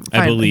kill him?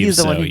 I believe He's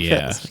the so, one who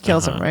yeah.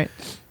 kills him, right?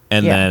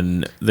 And Yeah.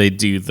 then they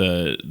do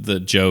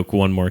the joke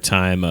one more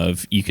time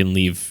of you can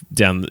leave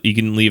at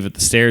the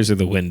stairs or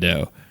the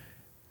window.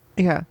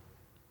 Yeah.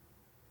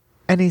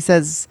 And he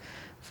says,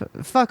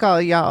 "Fuck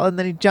all y'all," and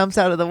then he jumps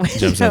out of the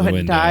window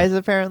and dies.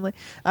 Apparently,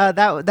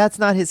 that's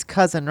not his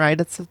cousin, right?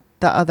 It's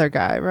the other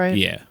guy, right?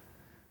 Yeah.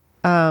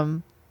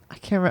 I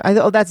can't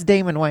remember. That's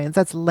Damon Wayans.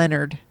 That's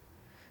Leonard.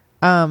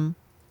 Damon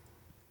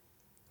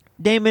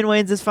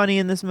Wayans is funny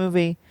in this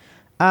movie.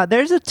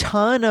 There's a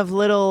ton of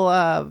little.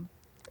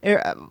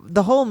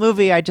 The whole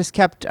movie, I just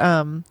kept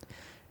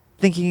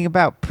thinking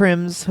about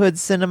Prim's Hood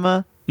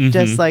Cinema,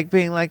 just like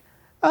being like,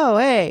 "Oh,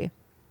 hey,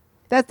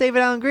 that's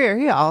David Alan Grier.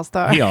 He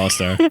all-star. He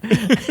all-star.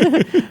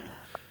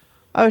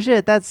 Oh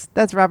shit,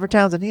 that's Robert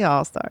Townsend. He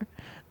all-star."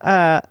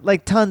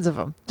 Like tons of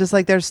them. Just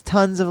like there's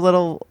tons of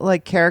little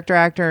like character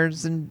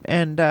actors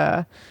and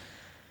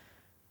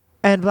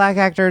black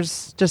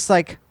actors just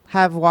like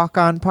have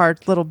walk-on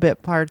parts, little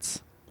bit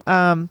parts.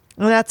 And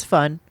that's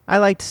fun. I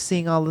liked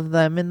seeing all of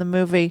them in the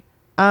movie.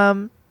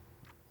 I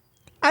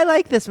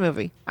like this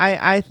movie.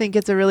 I think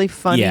it's a really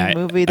funny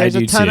movie. There's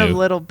a ton of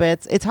little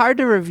bits. It's hard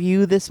to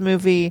review this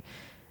movie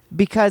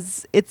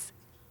because it's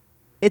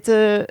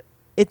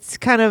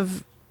kind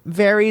of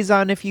varies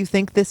on if you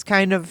think this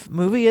kind of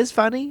movie is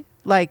funny.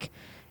 Like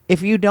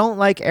if you don't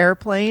like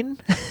Airplane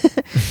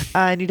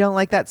and you don't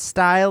like that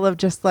style of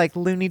just like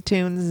Looney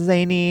Tunes,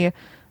 zany,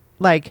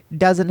 like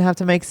doesn't have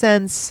to make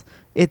sense.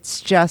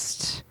 It's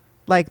just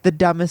like the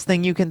dumbest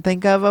thing you can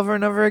think of over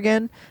and over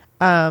again.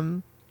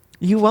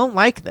 You won't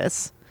like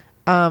this.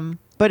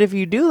 But if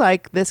you do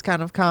like this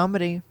kind of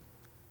comedy,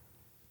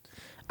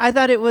 I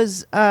thought it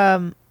was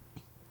a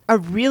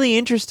really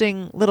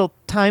interesting little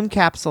time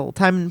capsule,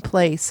 time and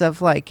place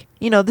of like,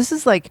 this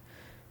is like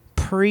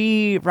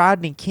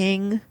pre-Rodney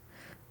King.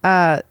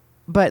 But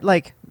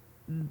like,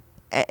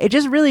 it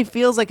just really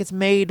feels like it's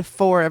made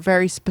for a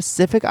very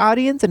specific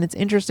audience. And it's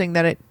interesting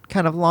that it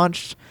kind of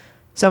launched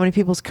so many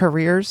people's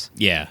careers.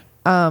 Yeah.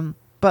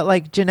 But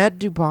like Jeanette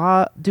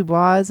Dubois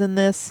is in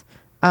this.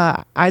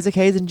 Isaac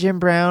Hayes and Jim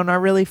Brown are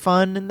really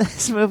fun in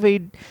this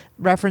movie,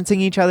 referencing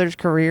each other's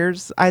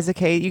careers.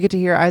 You get to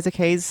hear Isaac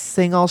Hayes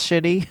sing all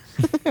shitty.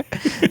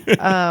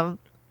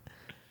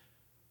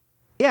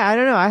 Yeah, I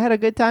don't know. I had a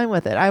good time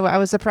with it. I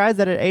was surprised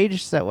that it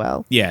aged so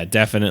well. Yeah,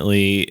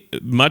 definitely.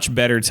 Much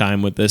better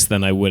time with this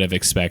than I would have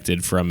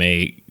expected from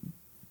a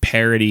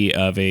parody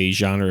of a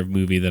genre of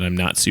movie that I'm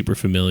not super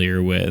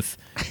familiar with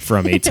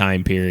from a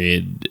time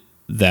period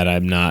that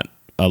I'm not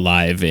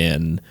alive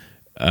in.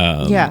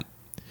 Yeah.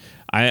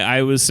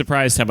 I was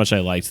surprised how much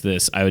I liked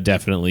this. I would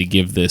definitely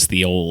give this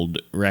the old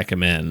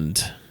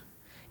recommend.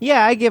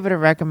 Yeah, I give it a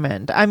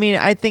recommend. I mean,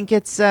 I think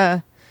it's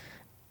one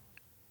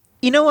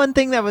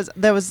thing that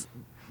was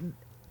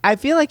I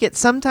feel like it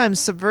sometimes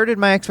subverted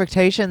my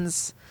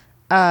expectations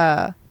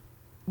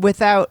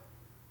without,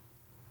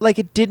 like,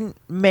 it didn't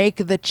make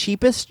the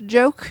cheapest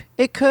joke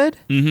it could.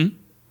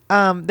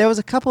 Mm-hmm. There was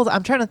a couple,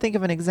 I'm trying to think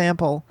of an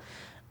example,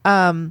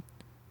 but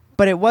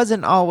it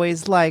wasn't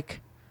always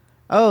like,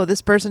 oh,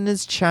 this person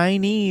is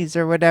Chinese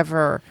or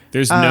whatever.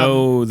 There's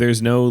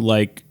no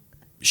like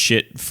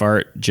shit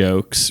fart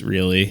jokes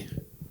really.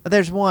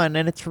 There's one,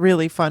 and it's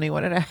really funny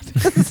when it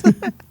happens.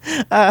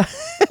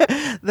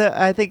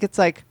 I think it's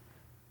like,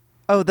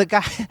 the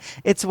guy.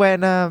 It's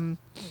when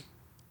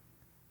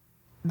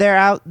they're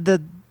out.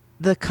 The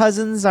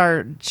cousins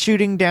are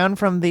shooting down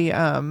from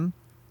the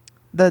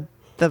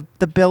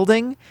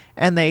building,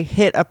 and they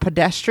hit a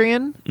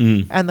pedestrian,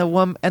 and the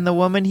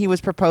woman he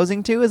was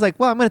proposing to is like,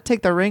 well, I'm gonna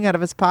take the ring out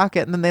of his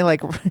pocket, and then they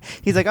like,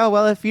 he's like, oh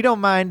well, if you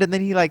don't mind, and then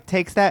he like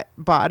takes that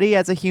body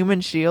as a human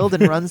shield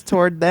and runs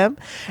toward them,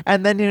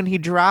 and then when he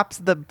drops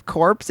the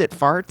corpse, it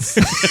farts,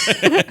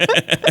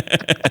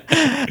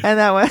 and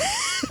that one,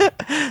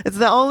 it's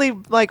the only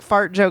like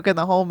fart joke in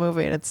the whole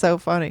movie, and it's so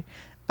funny.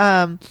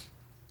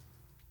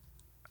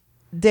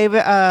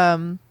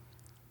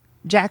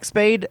 Jack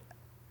Spade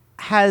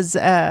has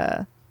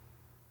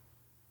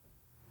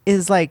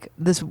is like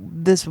this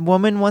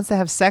woman wants to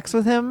have sex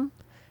with him,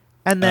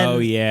 and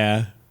then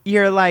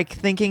you're like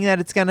thinking that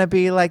it's gonna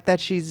be like that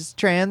she's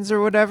trans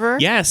or whatever.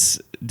 Yes,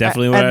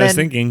 definitely what I was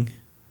thinking.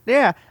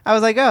 Yeah, I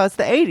was like, oh, it's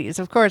the 80s,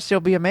 of course she'll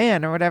be a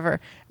man or whatever.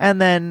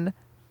 And then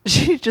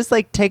she just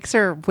like takes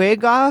her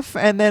wig off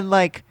and then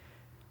like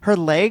her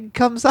leg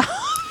comes off.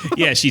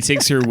 Yeah, she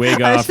takes her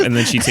wig off and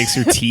then she takes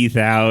her teeth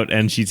out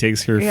and she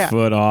takes her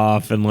foot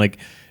off and like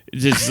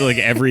just like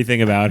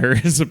everything about her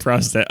is a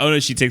prosthetic. Oh no,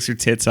 she takes her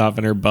tits off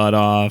and her butt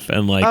off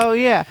and like Oh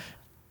yeah,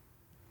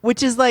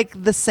 which is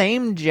like the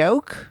same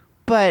joke,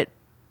 but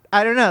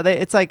I don't know.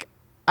 It's like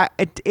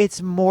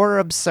it's more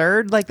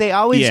absurd. Like they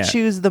always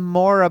choose the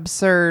more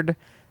absurd,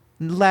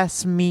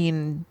 less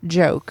mean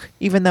joke,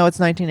 even though it's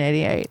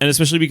 1988. And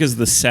especially because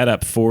the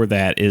setup for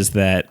that is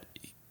that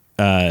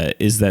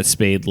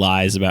Spade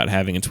lies about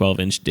having a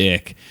 12-inch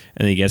dick,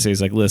 and he gets there,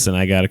 he's like, listen,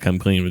 I gotta come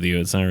clean with you,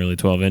 it's not really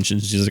 12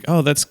 inches. She's like,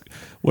 oh, that's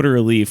what a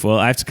relief. Well,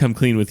 I have to come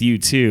clean with you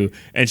too.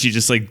 And she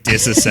just like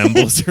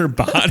disassembles her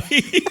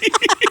body.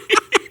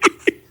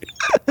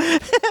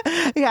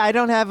 Yeah, I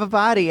don't have a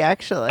body,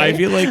 actually. I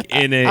feel like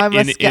in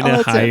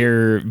a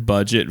higher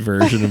budget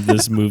version of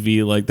this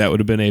movie, like that would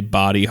have been a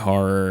body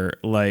horror.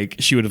 Like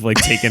she would have like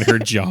taken her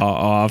jaw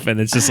off,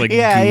 and it's just like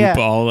goop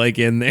all like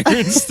in there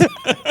and stuff.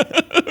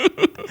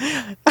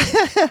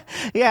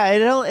 Yeah,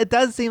 it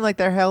does seem like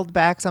they're held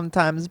back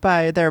sometimes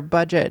by their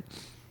budget.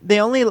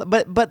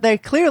 But they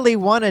clearly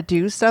want to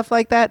do stuff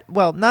like that.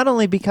 Well, not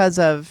only because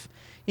of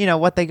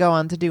what they go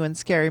on to do in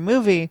Scary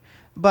Movie,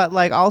 but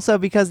like also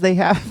because they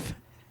have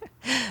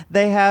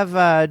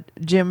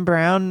Jim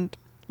Brown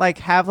like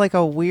have like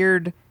a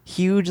weird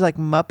huge like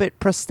Muppet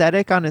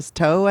prosthetic on his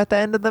toe at the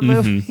end of the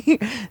movie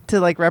to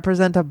like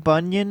represent a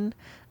bunion,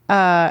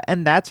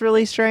 and that's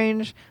really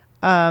strange.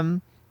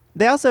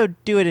 They also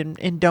do it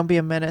in Don't Be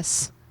a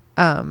Menace,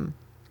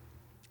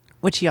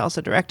 which he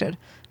also directed.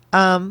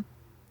 But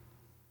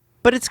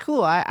it's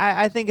cool.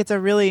 I think it's a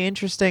really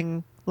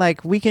interesting,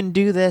 like, we can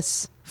do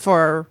this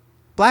for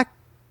black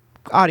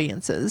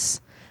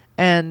audiences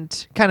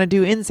and kind of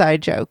do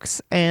inside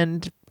jokes.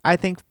 And I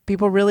think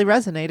people really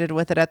resonated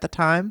with it at the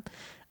time.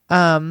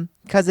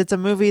 'Cause it's a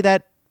movie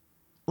that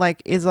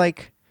like is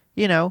like,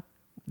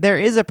 there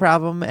is a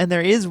problem and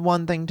there is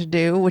one thing to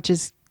do, which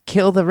is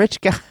kill the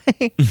rich guy,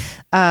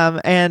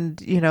 and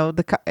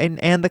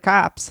the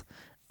cops.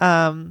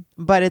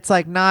 But it's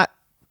like not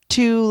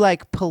too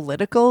like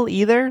political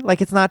either.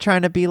 Like it's not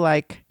trying to be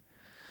like,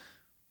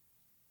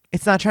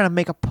 it's not trying to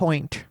make a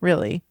point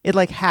really. It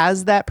like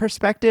has that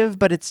perspective,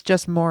 but it's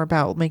just more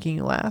about making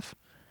you laugh.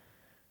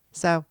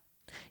 So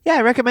yeah,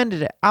 I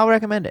recommended it. I'll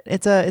recommend it.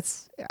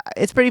 It's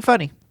pretty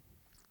funny.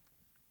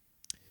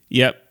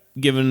 Yep.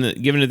 Giving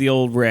it the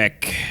old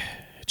rec.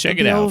 Check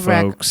it out,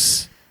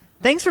 folks.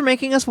 Thanks for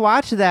making us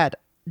watch that,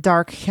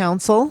 Dark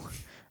Council.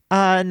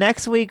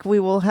 Next week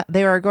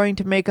they are going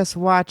to make us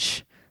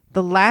watch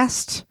the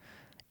last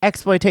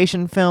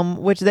exploitation film,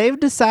 which they've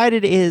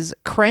decided is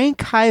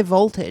Crank High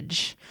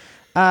Voltage.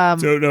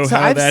 Don't know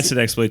how that's an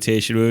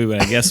exploitation movie,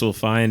 but I guess we'll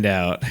find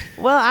out.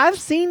 Well, I've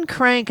seen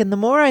Crank, and the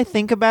more I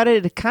think about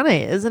it, it kind of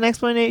is an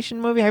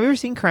exploitation movie. Have you ever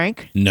seen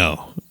Crank?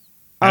 No.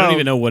 I don't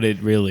even know what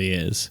it really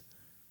is.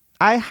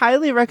 I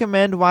highly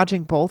recommend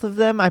watching both of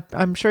them.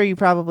 I'm sure you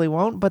probably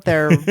won't, but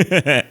they're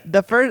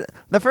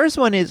the first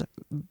one is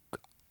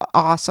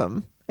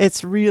awesome.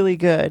 It's really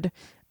good.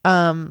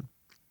 And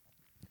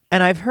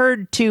I've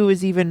heard 2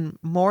 is even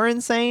more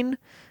insane.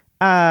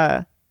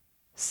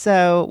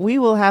 So we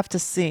will have to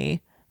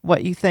see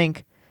what you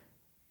think.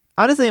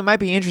 Honestly, it might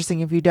be interesting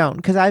if you don't,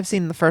 because I've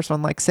seen the first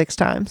one like 6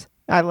 times.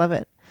 I love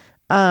it.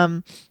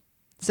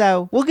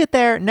 So we'll get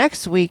there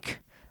next week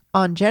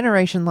on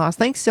Generation Loss.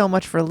 Thanks so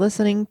much for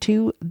listening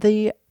to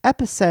the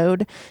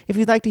episode. If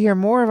you'd like to hear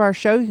more of our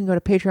show, you can go to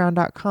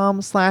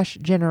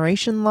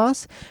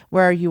patreon.com/generationloss,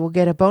 where you will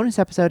get a bonus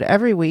episode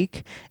every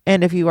week.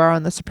 And if you are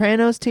on the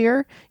Sopranos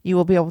tier, you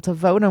will be able to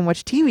vote on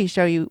which TV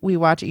show we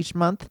watch each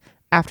month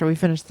after we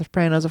finish The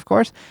Sopranos, of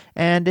course.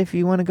 And if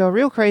you want to go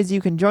real crazy,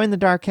 you can join the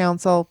Dark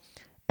Council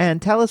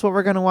and tell us what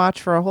we're going to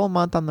watch for a whole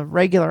month on the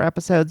regular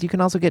episodes. You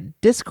can also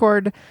get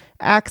Discord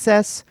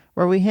access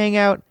where we hang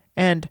out,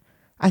 and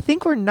I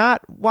think we're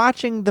not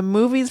watching the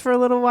movies for a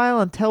little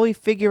while until we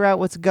figure out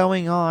what's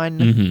going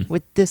on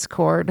with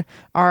Discord.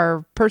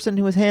 Our person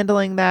who is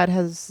handling that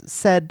has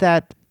said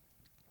that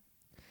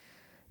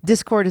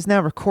Discord is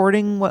now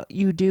recording what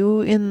you do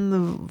in the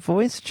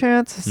voice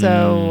chats.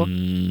 So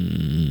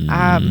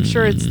I'm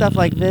sure it's stuff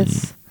like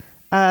this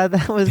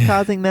that was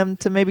causing them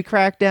to maybe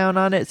crack down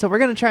on it. So we're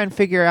going to try and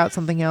figure out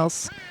something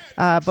else.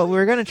 But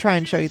we're going to try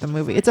and show you the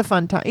movie. It's a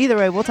fun time. Either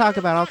way, we'll talk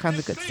about all kinds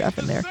of good stuff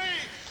in there.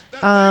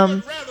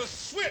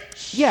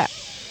 Yeah,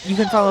 you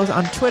can follow us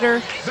on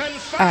Twitter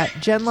at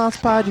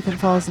GenLostPod. You can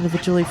follow us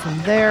individually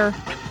from there.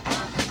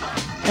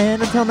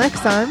 And until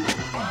next time,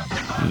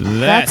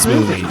 that's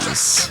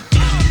movies.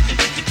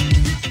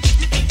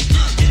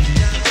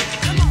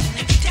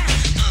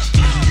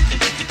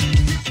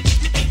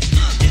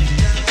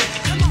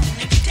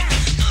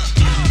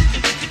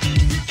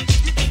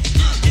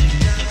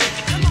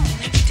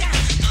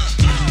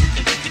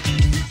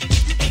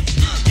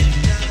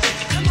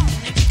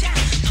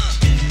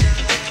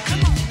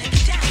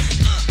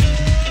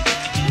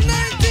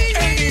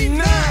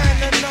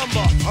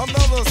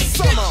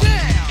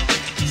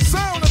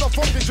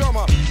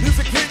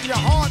 Music hitting your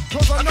heart,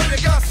 'cause I know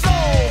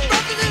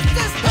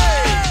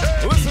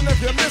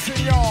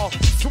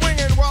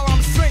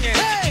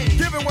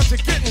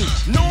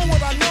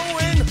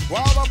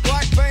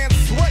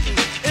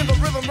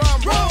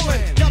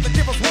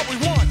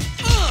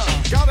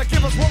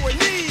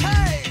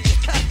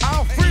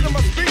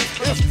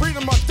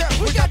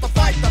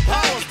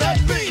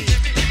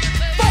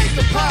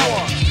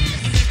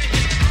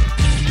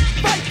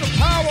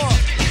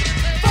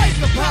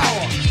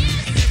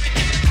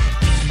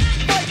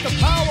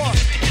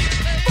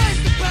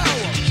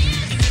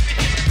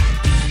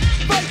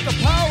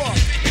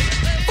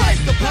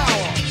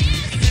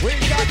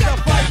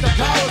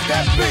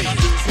that